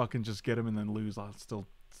if I fucking just get him and then lose, I'll still.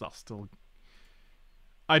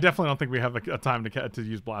 I definitely don't think we have a time to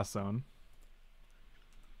use Blast Zone.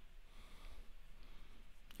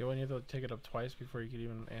 Yeah, when you have to take it up twice before you could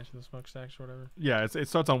even answer the smokestacks or whatever. Yeah, it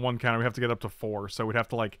starts on one counter. We have to get up to 4, so we'd have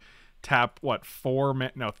to like tap what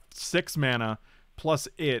 6 mana plus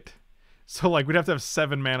it. So like we'd have to have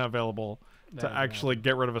 7 mana available to actually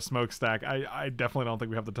get rid of a smokestack. I definitely don't think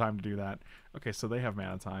we have the time to do that. Okay, so they have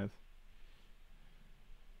Mana Tithe.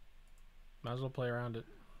 Might as well play around it.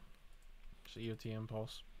 Just EOT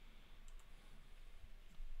Impulse.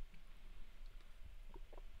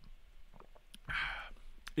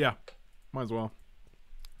 Yeah, might as well.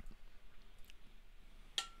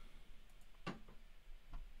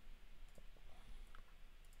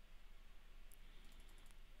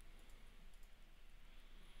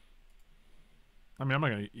 I mean, I'm not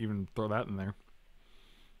going to even throw that in there.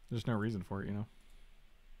 There's no reason for it, you know?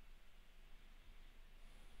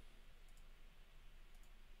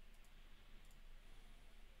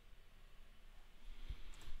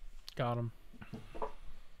 Got him.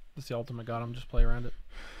 That's the ultimate got him. Just play around it.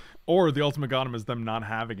 Or the ultimate got him is them not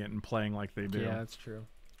having it and playing like they do. Yeah, that's true.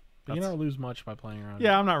 But you don't lose much by playing around it.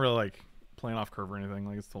 Yeah, I'm not really like playing off curve or anything.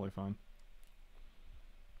 Like, it's totally fine.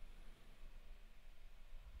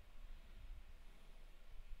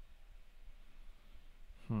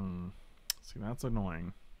 See, that's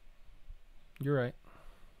annoying. You're right.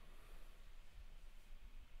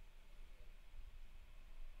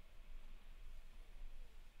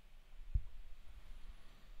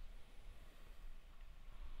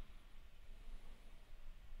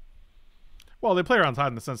 Well, they play around Tide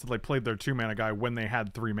in the sense that they played their 2 mana guy when they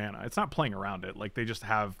had 3 mana. It's not playing around it. Like, they just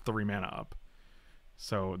have 3 mana up.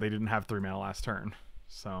 So they didn't have 3 mana last turn.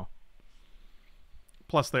 So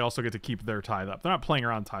plus they also get to keep their Tithe up. They're not playing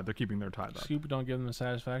around Tithe. They're keeping their Tithe up. Scoop don't give them the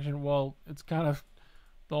satisfaction. Well, it's kind of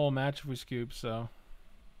the whole match if we scoop, so.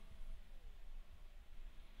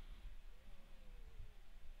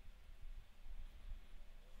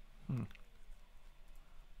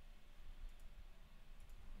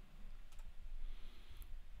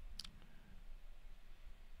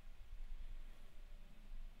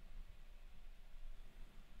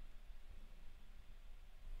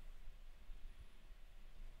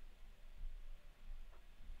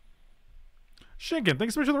 Shinkin,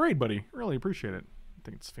 thanks so much for the raid, buddy. Really appreciate it. I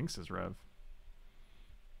think it's Sphinx's Rev.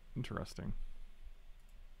 Interesting.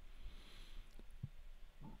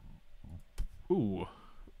 Ooh.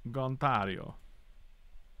 Gontario.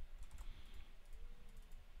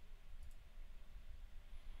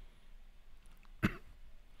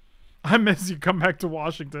 I miss you. Come back to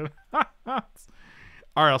Washington. All right,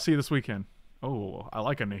 I'll see you this weekend. Oh, I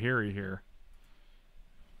like a Nahiri here.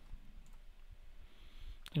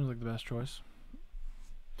 Seems like the best choice.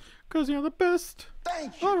 Because you're the best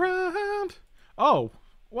Thank you. around. Oh,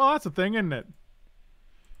 well, that's a thing, isn't it?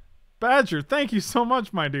 Badger, thank you so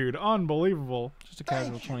much, my dude. Unbelievable. Just a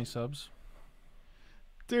casual 20 subs.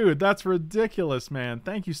 Dude, that's ridiculous, man.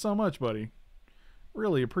 Thank you so much, buddy.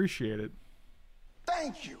 Really appreciate it.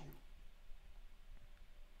 Thank you.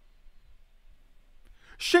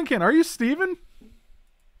 Shinkin, are you Steven?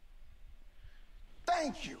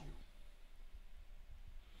 Thank you.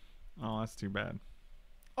 Oh, that's too bad.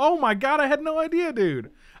 Oh my god, I had no idea, dude.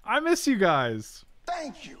 I miss you guys.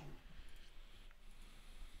 Thank you.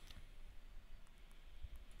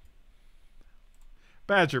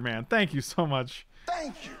 Badger, man, thank you so much.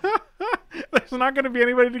 Thank you. There's not going to be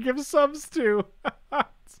anybody to give subs to.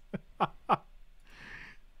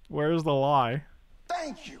 Where's the lie?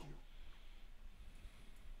 Thank you.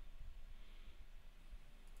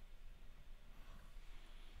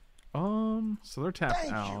 So they're tapped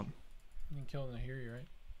Thank you. out. You can kill the Nahiri, right?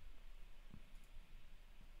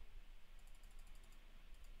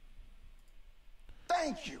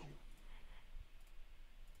 Thank you.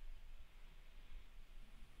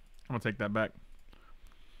 I'm gonna take that back.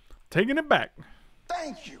 Taking it back.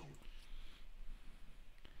 Thank you.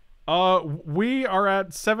 We are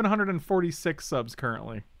at 746 subs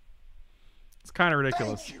currently. It's kind of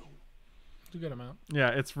ridiculous. Thank you. It's a good amount. Yeah,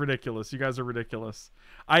 it's ridiculous. You guys are ridiculous.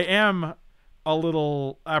 I am a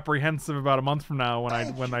little apprehensive about a month from now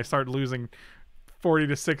when I start losing 40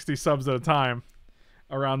 to 60 subs at a time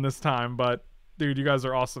around this time, but dude, you guys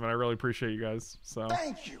are awesome and I really appreciate you guys. So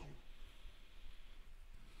Thank you.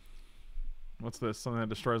 what's this? Something that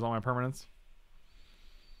destroys all my permanents?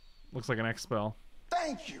 Looks like an X spell.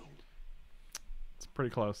 Thank you. It's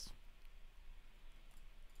pretty close.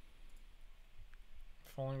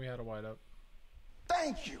 If only we had a white up.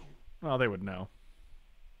 Thank you. Well, they would know.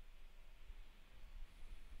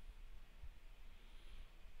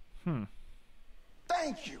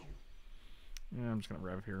 Thank you. Yeah, I'm just gonna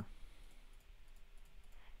rev here.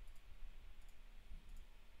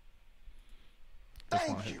 Just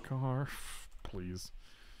want Thank to you. hit car, please.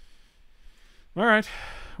 All right.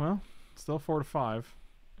 Well, still 4 to 5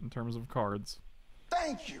 in terms of cards.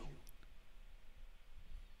 Thank you.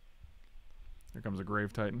 Here comes a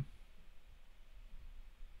Grave Titan.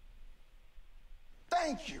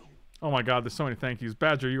 Thank you. Oh my God, there's so many thank yous.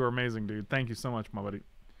 Badger, you are amazing, dude. Thank you so much, my buddy.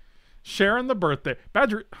 Sharon the birthday.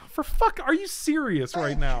 Badger, for fuck, are you serious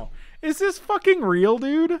right now? Is this fucking real,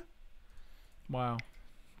 dude? Wow.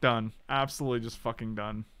 Done. Absolutely just fucking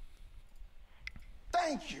done.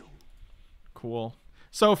 Thank you. Cool.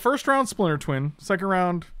 So first round Splinter Twin, second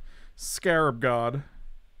round Scarab God.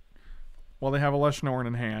 While they have a Leshnorn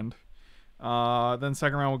in hand. Then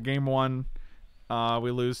second round with game one, we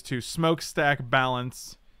lose to Smokestack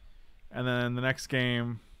Balance. And then the next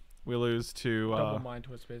game, we lose to Double Mind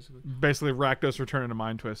Twist, basically. basically Rakdos Return into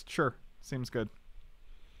Mind Twist. Sure. Seems good.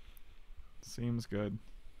 Seems good.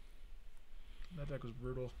 That deck was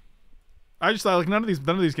brutal. I just thought like none of these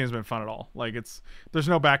games have been fun at all. Like there's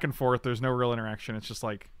no back and forth, there's no real interaction. It's just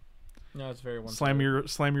like No, it's very one. slam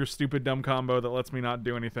your stupid dumb combo that lets me not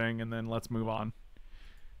do anything and then let's move on.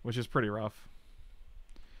 Which is pretty rough.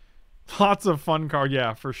 Lots of fun card,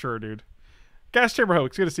 yeah, for sure, dude. Gas Chamber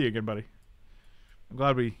Hoax, good to see you again, buddy. I'm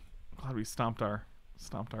glad we stomped our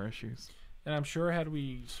issues. And I'm sure had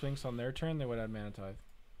we Sphinx on their turn, they would have Mana Tithe.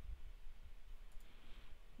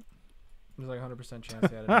 There's like 100% chance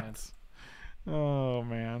they had it in hand. Oh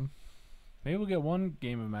man. Maybe we'll get one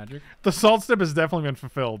game of Magic. The Salt Step has definitely been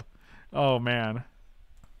fulfilled. Oh man.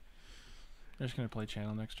 They're just gonna play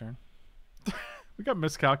Channel next turn. We got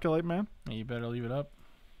Miscalculate, man. Yeah, you better leave it up.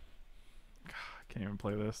 Can't even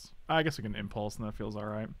play this. I guess we can Impulse and that feels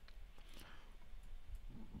alright.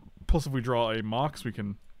 Plus if we draw a Mox, we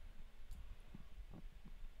can...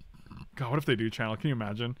 God, what if they do Channel? Can you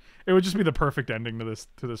imagine? It would just be the perfect ending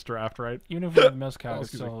to this draft, right? Even if we have Mezcal, it's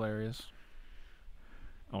excuse still me. hilarious.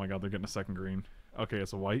 Oh my God, they're getting a second green. Okay,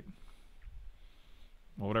 it's a white.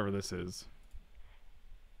 Well, whatever this is.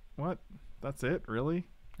 What? That's it? Really?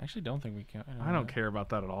 I actually don't think we can. I don't care about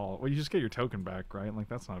that at all. Well, you just get your token back, right? Like,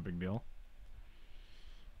 that's not a big deal.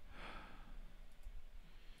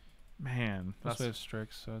 Man. Plus That's... we have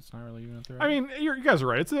Strix, so it's not really even a threat. I mean, you guys are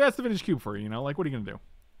right. That's the Vintage Cube for you, you know? Like, what are you going to do?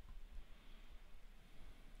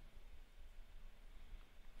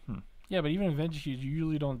 yeah, but even in Vintage, you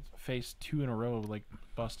usually don't face two in a row like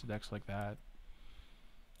busted decks like that.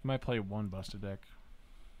 You might play one busted deck.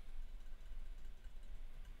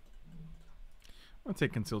 I'll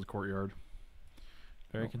take Concealed Courtyard.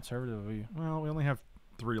 Very conservative of you. Well, we only have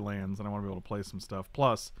 3 lands, and I want to be able to play some stuff.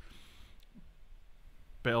 Plus,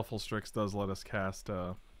 Baleful Strix does let us cast...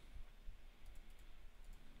 Fallen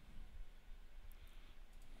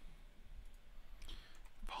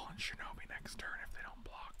Shinobi next turn if they don't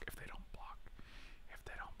block. If they don't block. If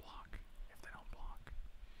they don't block. If they don't block.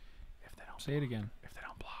 If they don't Say it again. If they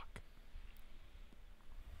don't block.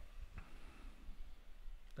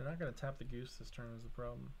 They're not going to tap the goose this turn is the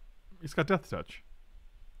problem. He's got Death Touch.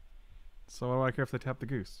 So what do I care if they tap the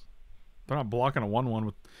goose? They're not blocking a 1/1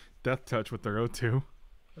 with Death Touch with their O2.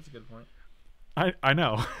 That's a good point. I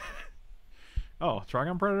know. Oh,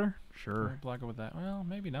 Trigon Predator? Sure. Might block it with that. Well,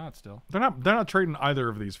 maybe not still. They're not trading either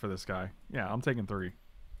of these for this guy. Yeah, I'm taking 3.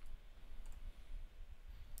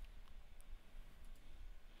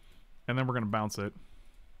 And then we're gonna bounce it.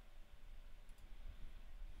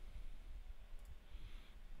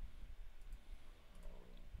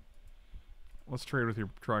 Let's trade with your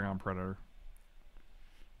Trigon Predator.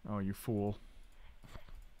 Oh, you fool.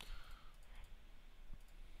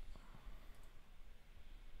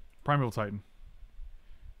 Primeval Titan.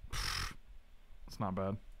 It's not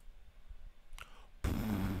bad.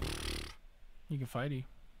 You can fighty.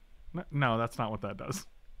 No, that's not what that does.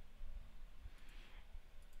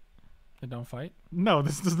 They don't fight? No,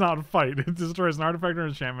 this does not fight. It destroys an artifact or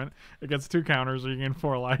enchantment. It gets 2 counters, or you gain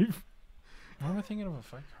 4 life. Why am I thinking of a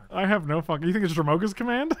fight card? I have no fucking... You think it's Dramoga's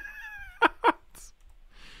command? I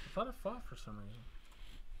thought it fought for some reason.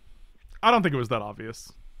 I don't think it was that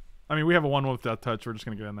obvious. I mean, we have a 1/1 with Death Touch. We're just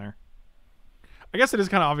going to get in there. I guess it is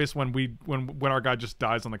kind of obvious when when our guy just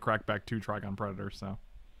dies on the Crackback 2 Trigon Predator, so...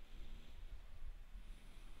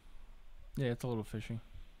 Yeah, it's a little fishy.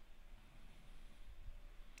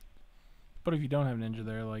 But if you don't have Ninja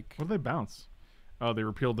there, like... What did they bounce? Oh, they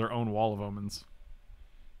repealed their own Wall of Omens.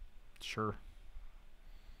 Sure.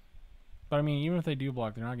 But I mean, even if they do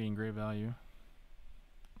block, they're not getting great value.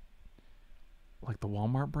 Like the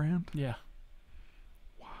Walmart brand? Yeah.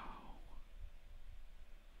 Wow.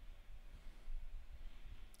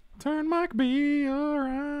 Turn Mike B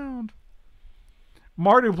around.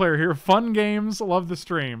 Mardu player here. Fun games. Love the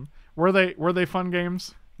stream. Were they fun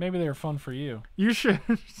games? Maybe they were fun for you. You should.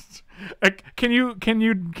 Can you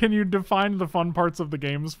define the fun parts of the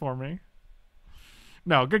games for me?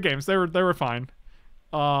 No, good games. They were fine.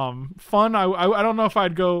 Fun. I don't know if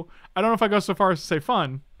I'd go. I don't know if I go so far as to say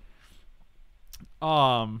fun.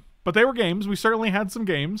 But they were games. We certainly had some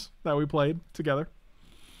games that we played together.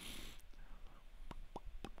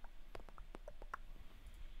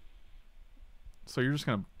 So you're just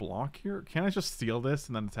gonna block here? Can't I just steal this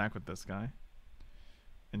and then attack with this guy?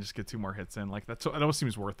 And just get 2 more hits in? Like that almost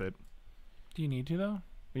seems worth it. Do you need to though?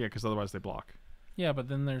 Yeah, because otherwise they block. Yeah, but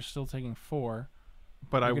then they're still taking 4.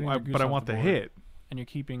 But I want the hit. And you're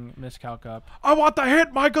keeping miscalc up. I want the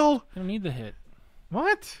hit, Michael. You don't need the hit.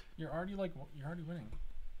 What? You're already winning.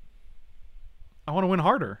 I want to win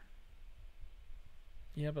harder.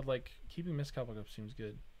 Yeah, but like keeping miscalc up seems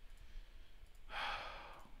good.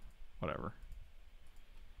 Whatever.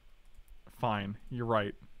 Fine. You're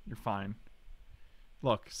right. You're fine.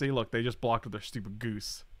 Look, they just blocked with their stupid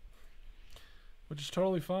goose. Which is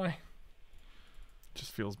totally fine.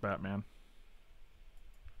 Just feels Batman.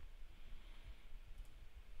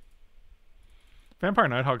 Vampire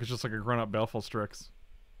Nighthawk is just like a grown-up Baleful Strix.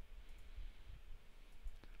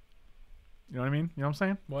 You know what I mean? You know what I'm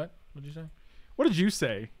saying? What? What'd you say? What did you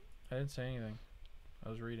say? I didn't say anything. I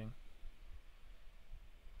was reading.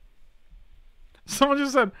 Someone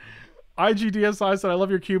just said, IGDSI said, I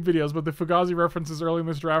love your cube videos, but the Fugazi references early in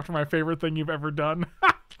this draft are my favorite thing you've ever done.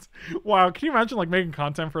 Wow, can you imagine like making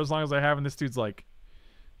content for as long as I have and this dude's like,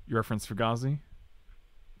 you reference Fugazi?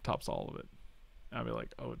 Tops all of it. I'd be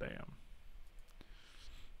like, oh damn.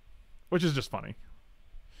 Which is just funny.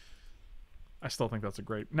 I still think that's a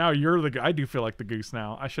great... Now you're the... I do feel like the goose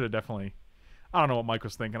now. I should have definitely... I don't know what Mike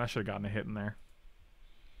was thinking. I should have gotten a hit in there.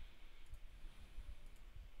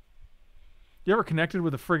 You ever connected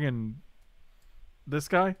with a friggin... this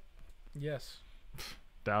guy? Yes.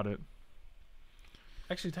 Doubt it.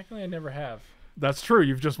 Actually, technically I never have. That's true.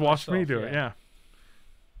 You've just watched me do it. Yeah.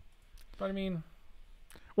 But I mean...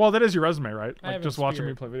 Well, that is your resume, right? I Like just watching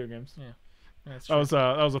me play video games. Yeah. That's true.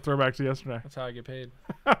 That was a throwback to yesterday. That's how I get paid.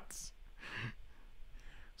 I'm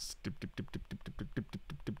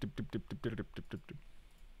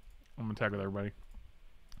gonna tag with everybody.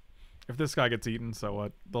 If this guy gets eaten, so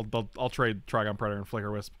what? I'll trade Trigon Predator and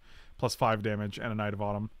Flicker Wisp, plus 5 damage and a Knight of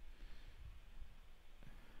Autumn.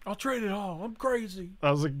 I'll trade it all. I'm crazy.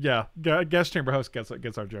 I was like, yeah, guest chamber host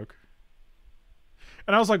gets our joke.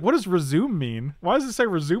 And I was like, what does resume mean? Why does it say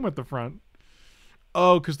resume at the front?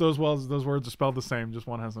 Oh, because those words are spelled the same. Just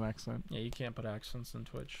one has an accent. Yeah, you can't put accents in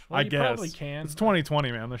Twitch. Well, I you guess probably can. It's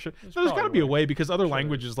 2020, man. There's got to be a way because other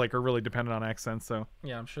languages like are really dependent on accents. So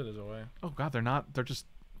yeah, I'm sure there's a way. Oh God, they're not. They're just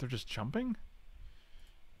jumping.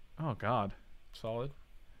 Oh God. Solid.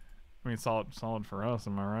 I mean, solid for us.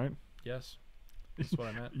 Am I right? Yes. That's what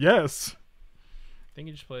I meant. Yes. I think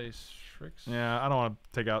you just play Strix. Yeah, I don't want to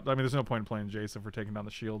take out. I mean, there's no point in playing Jace if we're taking down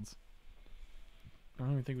the shields. I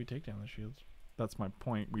don't even think we take down the shields. That's my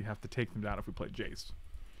point. We have to take them down if we play Jace.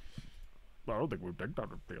 I don't think we take down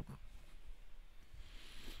the field.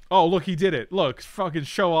 Oh, look, he did it. Look, fucking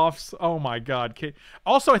show-offs. Oh, my God.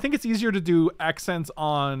 Also, I think it's easier to do accents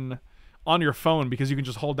on your phone because you can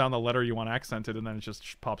just hold down the letter you want accented and then it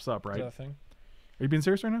just pops up, right? Is that a thing? Are you being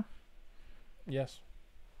serious right now? Yes.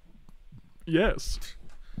 Yes.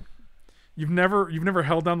 You've never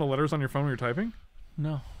held down the letters on your phone when you're typing?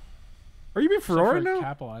 No. Are you being for real right now?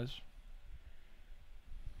 Capitalize.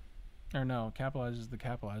 Or no, capitalize is the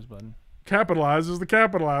capitalize button. Capitalize is the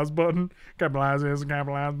capitalize button. Capitalize is the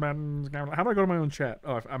capitalize button. How do I go to my own chat?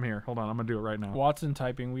 Oh, I'm here. Hold on. I'm going to do it right now. Watson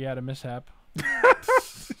typing. We had a mishap.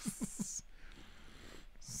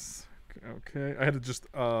 Okay. I had to just...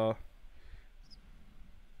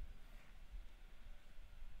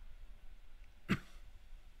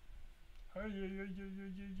 You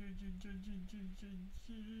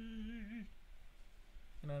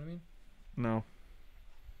know what I mean? No.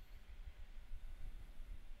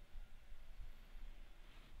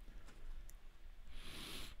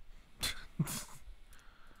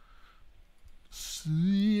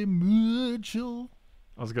 Mitchell.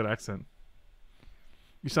 That was a good accent.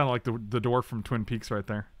 You sound like the dwarf from Twin Peaks right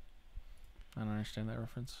there. I don't understand that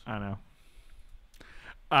reference. I know.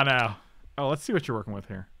 I know. Oh, let's see what you're working with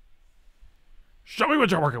here. Show me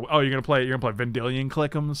what you're working with. Oh, you're gonna play Vendilion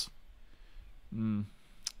Click'ems?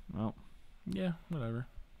 Well. Yeah, whatever.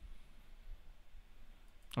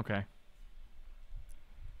 Okay.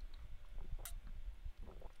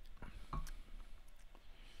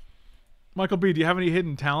 Michael B, do you have any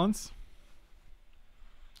hidden talents?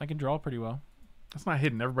 I can draw pretty well. That's not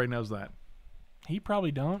hidden. Everybody knows that. He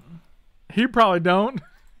probably don't. He probably don't.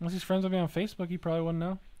 Unless he's friends with me on Facebook, he probably wouldn't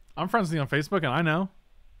know. I'm friends with you on Facebook, and I know.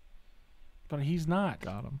 But he's not.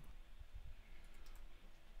 Got him.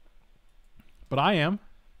 But I am.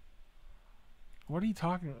 What are you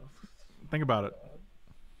talking about? Think about it.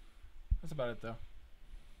 That's about it, though.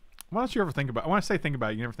 Why don't you ever think about it? When I say think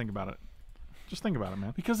about it, you never think about it. Just think about it,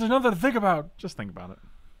 man. Because there's nothing to think about. Just think about it.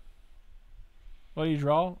 What do you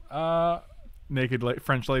draw? Naked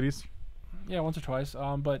French ladies. Yeah, once or twice.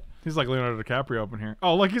 But He's like Leonardo DiCaprio up in here.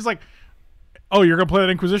 Oh, look, he's like, oh, you're going to play that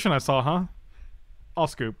Inquisition I saw, huh? I'll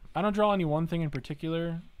scoop. I don't draw any one thing in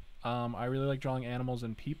particular. I really like drawing animals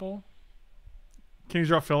and people. Can you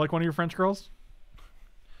draw Phil like one of your French girls?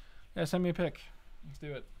 Yeah, send me a pic. Let's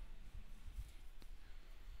do it.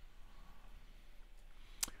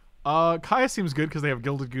 Kaya seems good because they have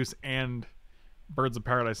Gilded Goose and Birds of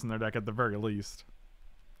Paradise in their deck at the very least.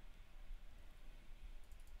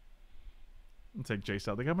 I'll take Jace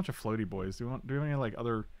out. They got a bunch of floaty boys. Do we have any like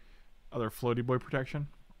other floaty boy protection?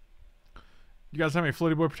 You guys have any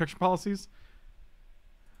floaty boy protection policies?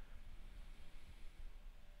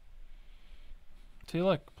 See,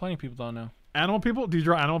 look, plenty of people don't know. Animal people? Do you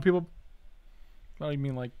draw animal people? What do you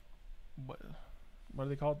mean, like, what are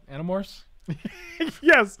they called? Animorphs?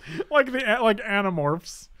 Yes, like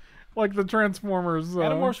Animorphs, like the Transformers.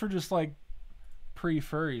 Animorphs were just like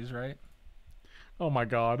pre-furries, right? Oh my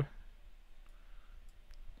god.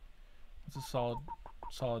 It's a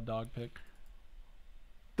solid dog pick.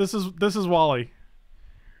 This is Wally.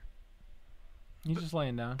 He's just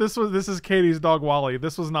laying down. This is Katie's dog Wally.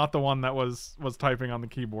 This was not the one that was typing on the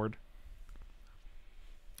keyboard.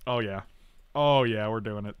 Oh yeah. Oh yeah, we're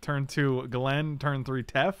doing it. Turn 2 Glenn, turn 3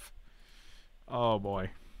 Tef. Oh boy.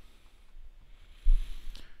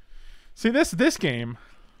 See this game.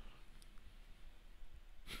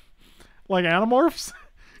 Like Animorphs?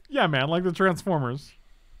 Yeah, man, like the Transformers.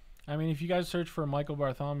 I mean, if you guys search for Michael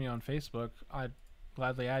Bartholomew on Facebook, I'd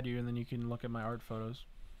gladly add you, and then you can look at my art photos.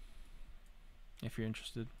 If you're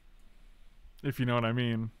interested. If you know what I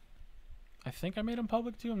mean. I think I made them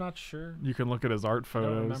public too. I'm not sure. You can look at his art I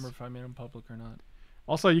photos. don't remember if I made them public or not.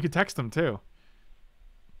 Also, you could text him too.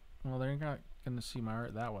 Well, they're not going to see my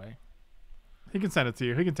art that way. He can send it to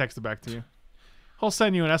you. He can text it back to you. He'll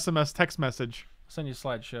send you an SMS text message. I'll send you a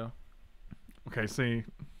slideshow. Okay, see.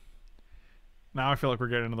 Now I feel like we're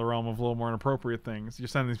getting into the realm of a little more inappropriate things. You're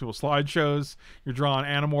sending these people slideshows. You're drawing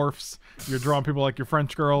Animorphs. You're drawing people like your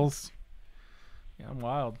French girls. Yeah, I'm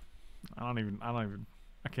wild. I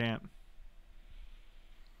can't.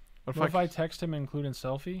 What Well, if I text him and include in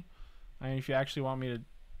selfie, I mean, if you actually want me to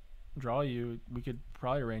draw you, we could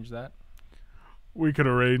probably arrange that. We could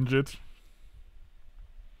arrange it.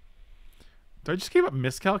 Do I just keep up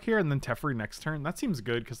Miscalc here and then Teferi next turn? That seems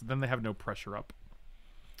good because then they have no pressure up.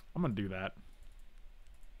 I'm going to do that.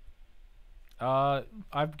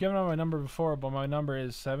 I've given out my number before, but my number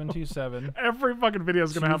is 727. Every fucking video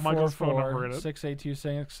is going to have Michael's phone number in it.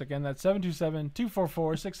 6826. Again, that's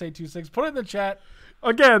 727-244-6826. Put it in the chat.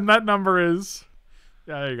 Again, that number is...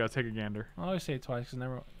 Yeah, there you go. Take a gander. I always say it twice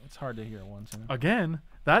because it's hard to hear it once. You know? Again,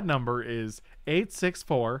 that number is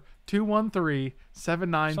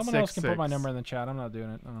 864-213-7966. Someone else can put my number in the chat. I'm not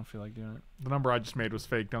doing it. I don't feel like doing it. The number I just made was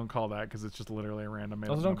fake. Don't call that because it's just literally a random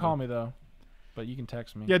Also, don't call me, though. But you can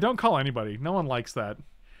text me. Yeah, don't call anybody. No one likes that.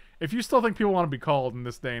 If you still think people want to be called in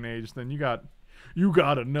this day and age, then you got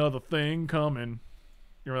another thing coming.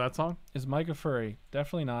 You remember that song? Is Mike a furry?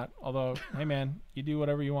 Definitely not. Although, hey man, you do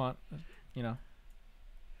whatever you want. You know.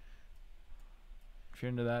 If you're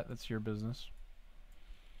into that, that's your business.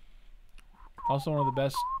 Also, one of the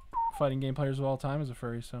best fighting game players of all time is a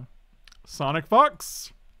furry, so. Sonic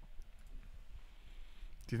Fox.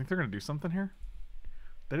 Do you think they're going to do something here?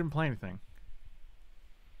 They didn't play anything.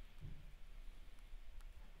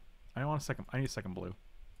 I need a second blue.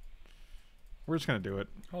 We're just gonna do it.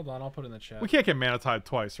 Hold on, I'll put it in the chat. We can't get mana tide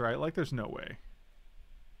twice, right? Like, there's no way.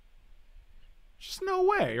 Just no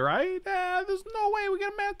way, right? There's no way we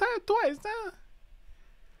get mana tide twice, huh?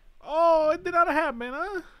 Oh, it did not happen,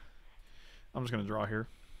 huh? I'm just gonna draw here.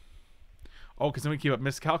 Oh, because then we keep up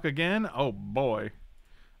Miscalc again. Oh boy,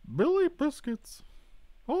 Billy Biscuits.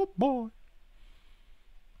 Oh boy.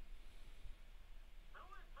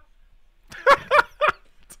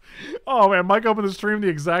 Oh man, Mike opened the stream the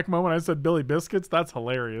exact moment I said Billy Biscuits. That's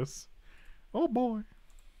hilarious. Oh boy.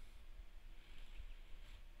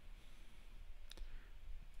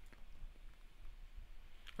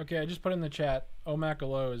 Okay, I just put in the chat.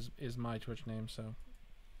 Omacalo is my Twitch name, so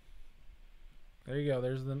there you go.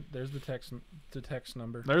 There's the text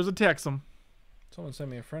number. There's a Texum. Someone sent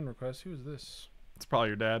me a friend request. Who is this? It's probably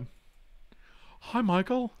your dad. Hi,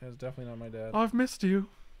 Michael. That's definitely not my dad. I've missed you.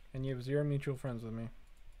 And you have 0 mutual friends with me.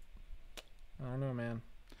 I don't know, man.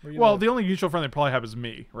 Where you Well, live? the only mutual friend they probably have is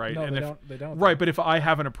me, right? No, and they don't. Right, but if I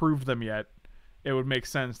haven't approved them yet, it would make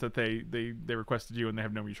sense that they requested you and they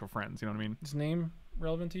have no mutual friends. You know what I mean? Is name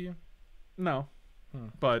relevant to you? No.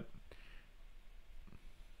 But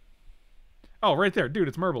oh, right there, dude,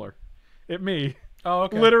 it's Murbler. Me. Oh,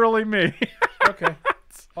 okay. Literally me. Okay.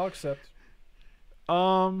 I'll accept.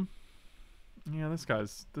 Yeah, this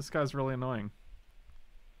guy's really annoying.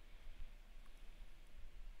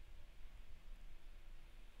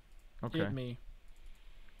 Okay. It me.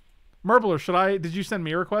 Murbler, did you send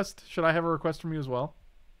me a request? Should I have a request from you as well?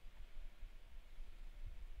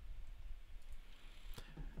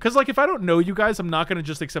 Because, like, if I don't know you guys, I'm not going to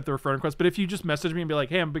just accept the friend request. But if you just message me and be like,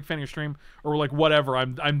 hey, I'm a big fan of your stream, or like, whatever,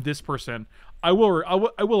 I'm this person, I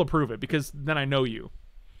will approve it because then I know you.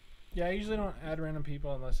 Yeah, I usually don't add random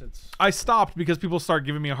people unless it's... I stopped because people start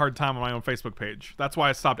giving me a hard time on my own Facebook page. That's why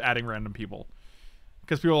I stopped adding random people.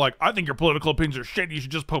 Because people are like, I think your political opinions are shit. You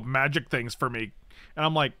should just post magic things for me. And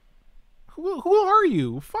I'm like, who are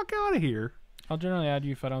you? Fuck out of here. I'll generally add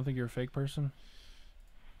you if I don't think you're a fake person.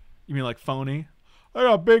 You mean like phony? I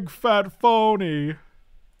got a big fat phony.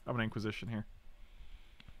 I'm an Inquisition here.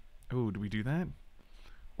 Oh, do we do that?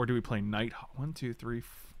 Or do we play Nighthawk? 1, 2, 3.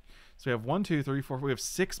 So we have 1, 2, 3, 4. We have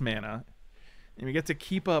 6 mana. And we get to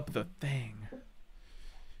keep up the thing.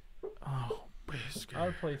 Oh, biscuit. I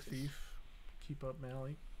would play Thief. Keep up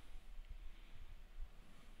Mally.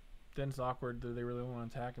 Then it's awkward. Do they really want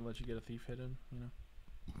to attack and let you get a Thief hidden? You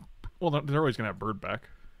know. Well, they're always going to have Bird back.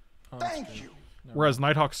 Oh, Thank you. No, Whereas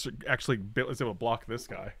Nighthawk's actually is able to block this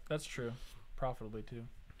guy. that's true. Profitably, too.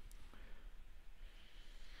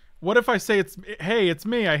 What if I say hey, it's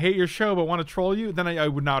me. I hate your show, but want to troll you? Then I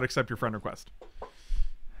would not accept your friend request.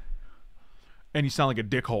 And you sound like a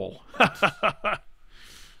dickhole.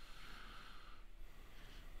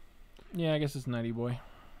 Yeah, I guess it's Nighty Boy.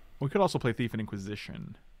 We could also play Thief and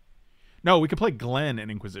Inquisition. No, we could play Glenn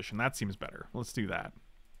and Inquisition. That seems better. Let's do that.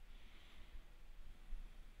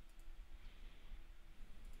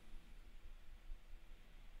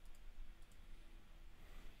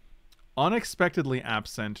 Unexpectedly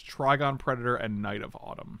Absent, Trigon Predator, and Knight of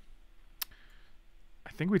Autumn. I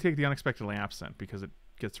think we take the Unexpectedly Absent because it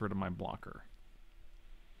gets rid of my blocker.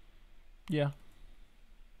 Yeah.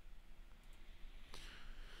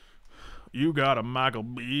 You got a Michael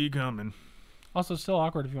B coming. Also, still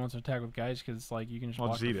awkward if he wants to attack with guys because like you can just I'll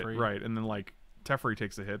block just eat for free. it, right? And then like Teferi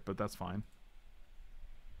takes a hit, but that's fine.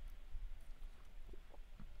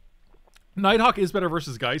 Nighthawk is better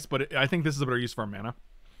versus Geist, but I think this is a better use for our mana.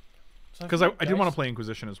 So Because feel I did want to Geist- play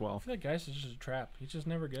Inquisition as I well. feel like Geist is just a trap. He's just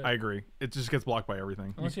never good. I agree. It just gets blocked by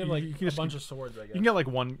everything. Unless you have like can a just- bunch of swords, I guess. You can get like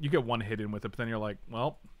one. You get one hit in with it, but then you're like,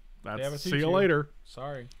 well, have a that's see you 2/2. later.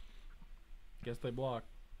 Sorry. Guess they block.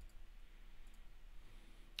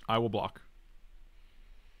 I will block.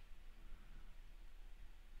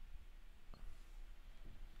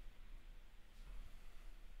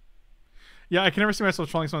 Yeah, I can never see myself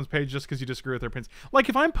trolling someone's page just because you disagree with their opinions. Like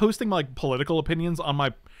if I'm posting like political opinions on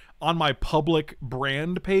my public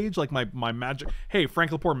brand page, like my magic, hey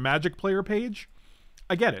Frank Lepore Magic player page,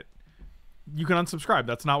 I get it. You can unsubscribe.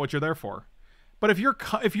 That's not what you're there for. But if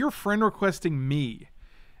you're friend requesting me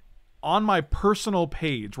on my personal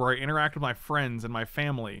page where I interact with my friends and my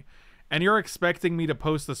family, and you're expecting me to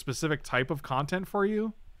post a specific type of content for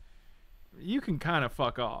you, you can kind of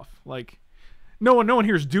fuck off. Like. No one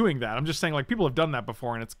here is doing that. I'm just saying, like, people have done that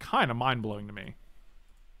before, and it's kind of mind-blowing to me.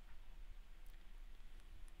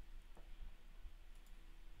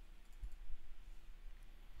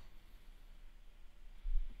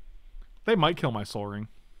 They might kill my Soul Ring.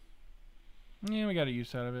 Yeah, we got a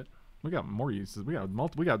use out of it. We got more uses. We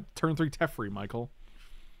got turn 3 Teferi, Michael.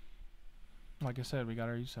 Like I said, we got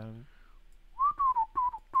our use out of it.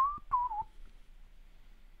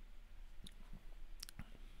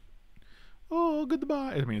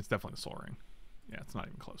 goodbye. I mean, it's definitely a Soul Ring. Yeah, it's not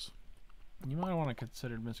even close. You might want to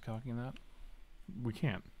consider miscalculating that. We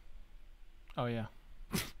can't. Oh, yeah.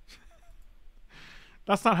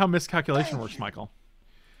 That's not how miscalculation works, Michael.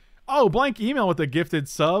 Oh, blank email with a gifted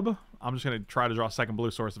sub. I'm just going to try to draw a second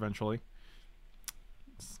blue source eventually.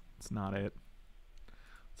 It's not it.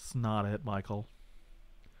 It's not it, Michael.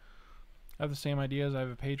 I have the same ideas. I have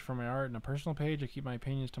a page for my art and a personal page. I keep my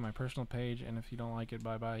opinions to my personal page, and if you don't like it,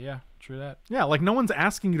 bye-bye. Yeah, true that. Yeah, like no one's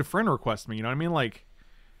asking you to friend request me, you know what I mean? Like,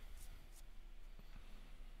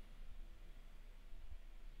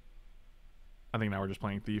 I think now we're just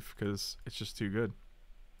playing Thief because it's just too good.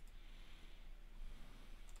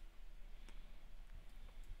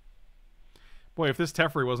 Boy, if this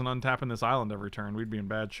Teferi wasn't untapping this island every turn, we'd be in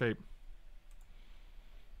bad shape.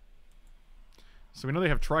 So we know they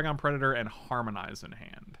have Trigon Predator and Harmonize in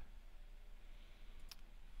hand.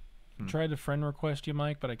 Tried to friend request you,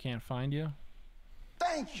 Mike, but I can't find you.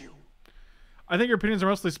 Thank you. I think your opinions are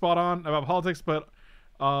mostly spot on about politics, but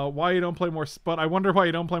why you don't play more? But I wonder why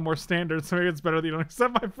you don't play more standards. So maybe it's better that you don't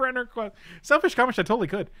accept my friend request. Selfish comment. I totally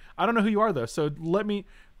could. I don't know who you are though, so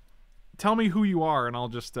tell me who you are, and I'll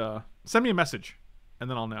just send me a message, and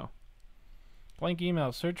then I'll know. Blank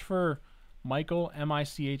email. Search for Michael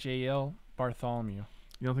Michal Bartholomew.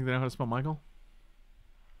 You don't think they know how to spell Michael?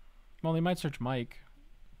 Well, they might search Mike.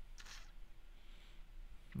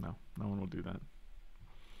 No, no one will do that.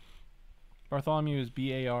 Bartholomew is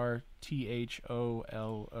Bartholomew.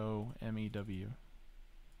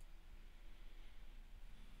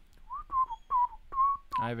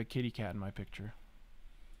 I have a kitty cat in my picture.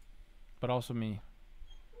 But also me.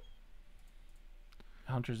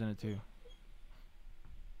 Hunter's in it too.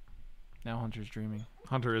 Now Hunter's dreaming.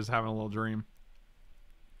 Hunter is having a little dream.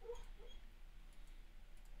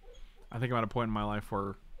 I think I'm at a point in my life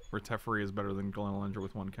where Teferi is better than Glenelendra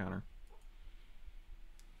with one counter.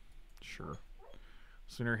 Sure.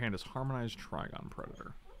 So in your hand is Harmonized Trigon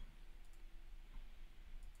Predator.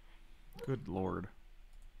 Good lord.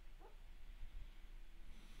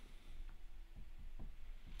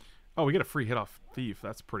 Oh, we get a free hit off Thief.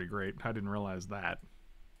 That's pretty great. I didn't realize that.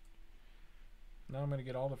 Now I'm going to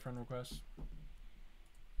get all the friend requests.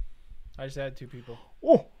 I just added 2 people.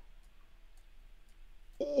 Oh!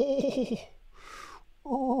 Oh!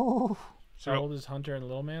 Oh! So how old is Hunter and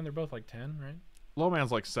Little Man? They're both like 10, right? Low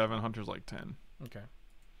man's like 7, Hunter's like 10. Okay.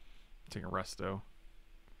 Taking Resto.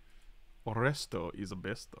 Resto is a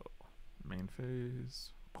besto. Main phase.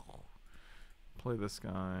 Play this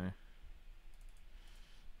guy.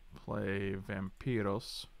 Play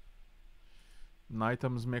Vampiros.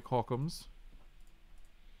 Nightums make Hawkums.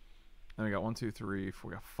 Then we got 1, 2, 3, 4.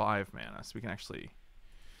 We got 5 mana, so we can actually.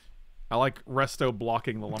 I like Resto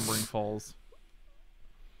blocking the Lumbering Falls.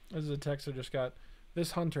 This is a text I just got.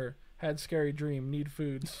 This Hunter had scary dream. Need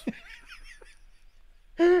foods.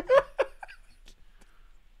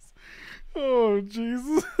 Oh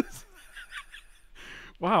Jesus!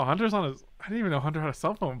 Wow, Hunter's on his. I didn't even know Hunter had a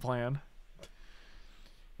cell phone plan.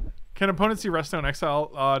 Can opponents see Resto and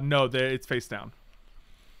exile? No, it's face down.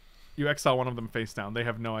 You exile one of them face down. They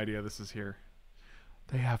have no idea this is here.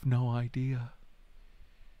 They have no idea.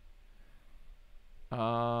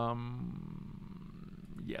 Yeah,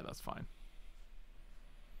 that's fine.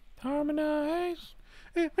 Harmonize.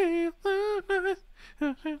 Harmonize.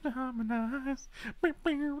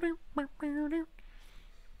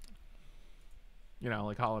 You know,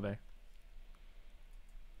 like Holiday.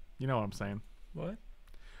 You know what I'm saying. What?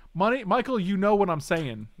 Money, Michael, you know what I'm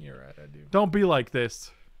saying. You're right, I do. Don't be like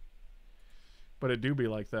this. But it do be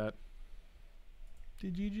like that.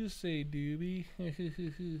 Did you just say doobie?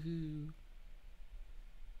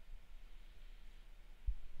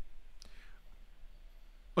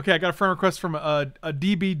 Okay, I got a friend request from a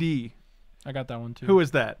DBD. I got that one too. Who is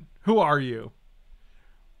that? Who are you?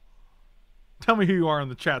 Tell me who you are in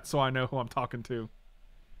the chat so I know who I'm talking to.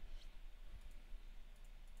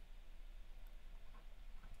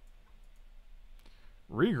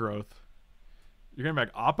 Regrowth? You're getting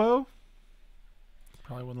back Oppo?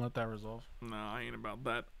 Probably wouldn't let that resolve. No, I ain't about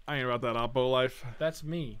that. I ain't about that Oppo life. That's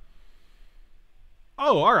me.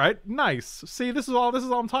 Oh, all right. Nice. See, this is all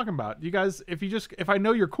I'm talking about. You guys, if I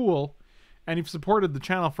know you're cool and you've supported the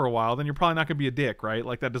channel for a while, then you're probably not going to be a dick, right?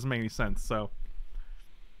 Like that doesn't make any sense. So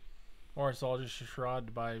Or it's all just a charade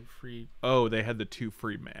to buy free. oh, they had the 2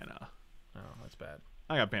 free mana. Oh, that's bad.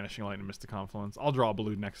 I got Banishing Light and Mystic Confluence. I'll draw a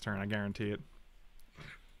blue next turn, I guarantee it.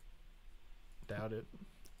 Doubt it.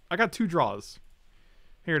 I got 2 draws.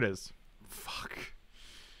 Here it is. Fuck.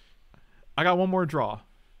 I got one more draw.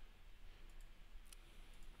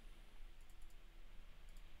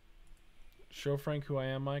 Show Frank who I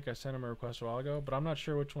am, Mike. I sent him a request a while ago, but I'm not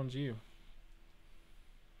sure which one's you.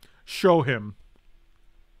 Show him.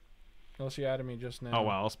 Unless you added me just now. Oh,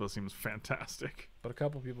 wow. Elspeth seems fantastic. But a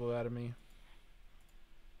couple people have added me.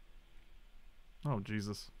 Oh,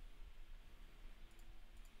 Jesus.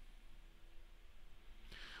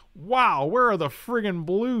 Wow, where are the friggin'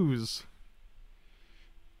 blues?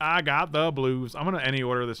 I got the blues. I'm going to any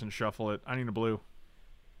order this and shuffle it. I need a blue.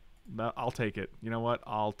 I'll take it. You know what?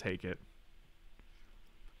 I'll take it.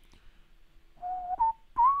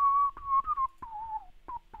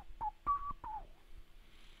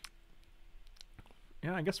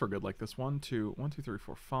 Yeah, I guess we're good like this. 1, 2, 1, 2, 3,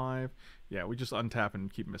 4, 5. Yeah, we just untap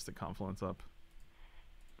and keep Mystic Confluence up.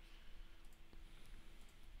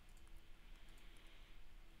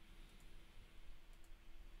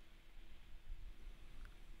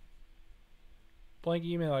 Blank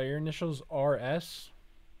email. Are your initials RS?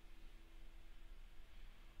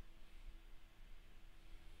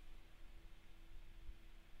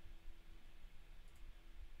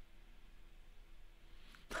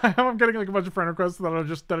 I'm getting like a bunch of friend requests that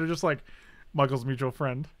are just like Michael's mutual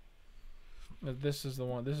friend. This is the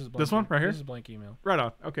one. This is blank This one right here? This is blank email. Right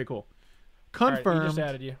on. Okay, cool. All right, Confirmed. he just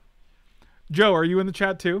added you. Joe, are you in the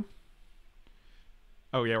chat too?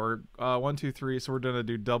 Oh yeah, we're 1, 2, 3. So we're gonna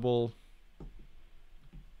do double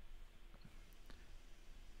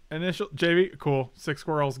initial. JV, cool. 6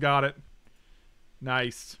 squirrels, got it.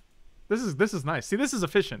 Nice. This is nice. See, this is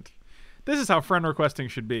efficient. This is how friend requesting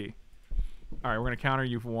should be. All right, we're gonna counter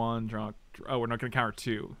you for 1 drunk. Oh, we're not gonna counter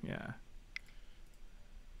 2. Yeah.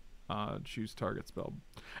 Choose target spell.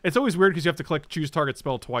 It's always weird because you have to click choose target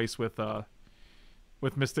spell twice with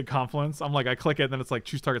Mystic Confluence. I'm like, I click it, and then it's like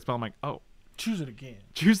choose target spell. I'm like, oh, Choose it again.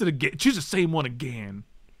 choose it again. Choose the same one again.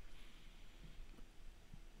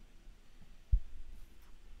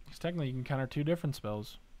 Because technically you can counter 2 different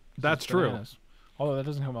spells. That's It's true. bananas. Although that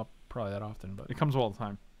doesn't come up probably that often, but It comes all the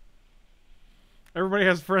time. Everybody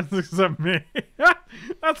has friends except me.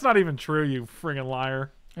 That's not even true, you friggin'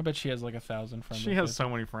 liar. I bet she has like 1,000 friends. She has so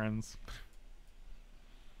many friends.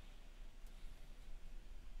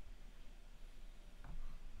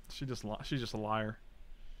 She's just a liar.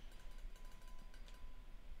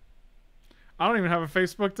 I don't even have a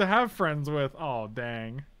Facebook to have friends with. Oh,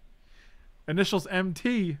 dang. Initials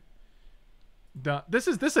MT.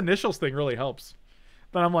 This initials thing really helps.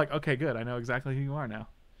 Then I'm like, okay, good. I know exactly who you are now.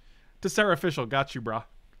 To Sarah Official, got you, brah.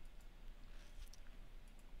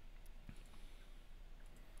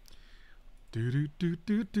 Do.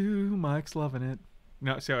 Mike's loving it.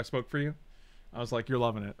 No, see how I spoke for you? I was like, you're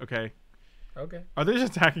loving it, okay? Okay. Are they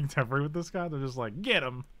just attacking temporary with this guy? They're just like, get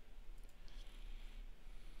him.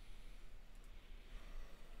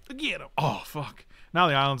 Get him. Oh, fuck. Now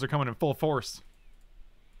the islands are coming in full force.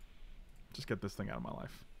 Just get this thing out of my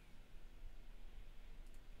life.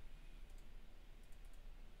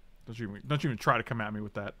 Don't you even try to come at me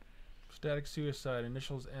with that. Static Suicide.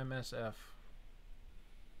 Initials MSF.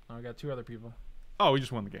 Oh, I got 2 other people. Oh, we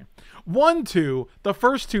just won the game. 1-2. The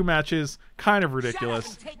first 2 matches, kind of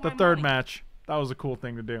ridiculous. The third match, that was a cool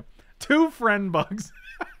thing to do. 2 friend bugs.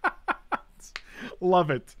 Love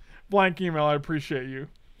it. Blank email, I appreciate you.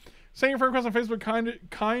 Saying your friend request on Facebook,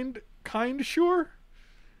 kind sure?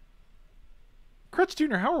 Crutch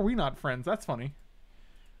Jr., how are we not friends? That's funny.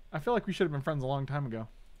 I feel like we should have been friends a long time ago.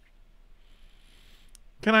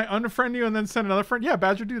 Can I unfriend you and then send another friend? Yeah,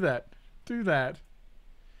 Badger, do that. Do that.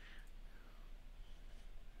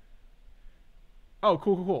 Oh,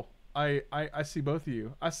 cool. I see both of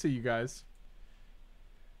you. I see you guys.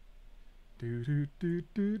 Do.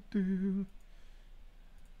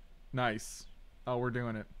 Nice. Oh, we're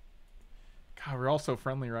doing it. God, we're all so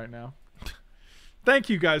friendly right now. Thank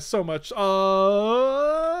you guys so much.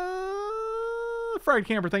 Fried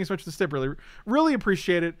Camper, thanks so much for the tip. Really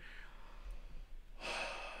appreciate it.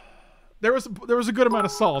 There was a good amount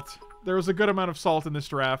of salt. There was a good amount of salt in this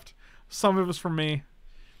draft. Some of it was from me.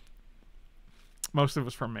 Most of it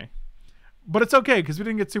was from me. But it's okay because we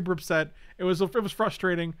didn't get super upset. It was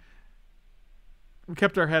frustrating. We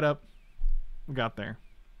kept our head up. We got there.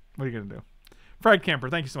 What are you gonna do? Fried Camper,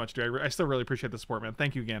 thank you so much, dude. I still really appreciate the support, man.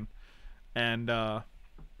 Thank you again. And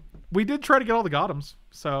we did try to get all the Gothams,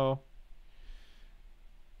 so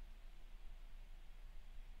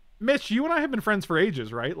Mitch, you and I have been friends for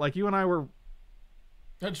ages, right? Like you and I were.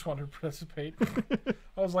 I just wanted to participate.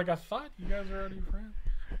 I was like, I thought you guys were already friends.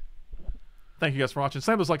 Thank you guys for watching.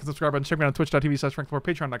 Slam those like and subscribe button. Check me out on twitch.tv/FrankLepore,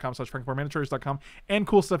 patreon.com/FrankLepore, and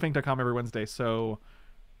coolstuffing.com every Wednesday. So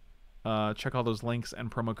check all those links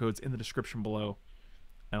and promo codes in the description below.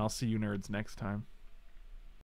 And I'll see you nerds next time.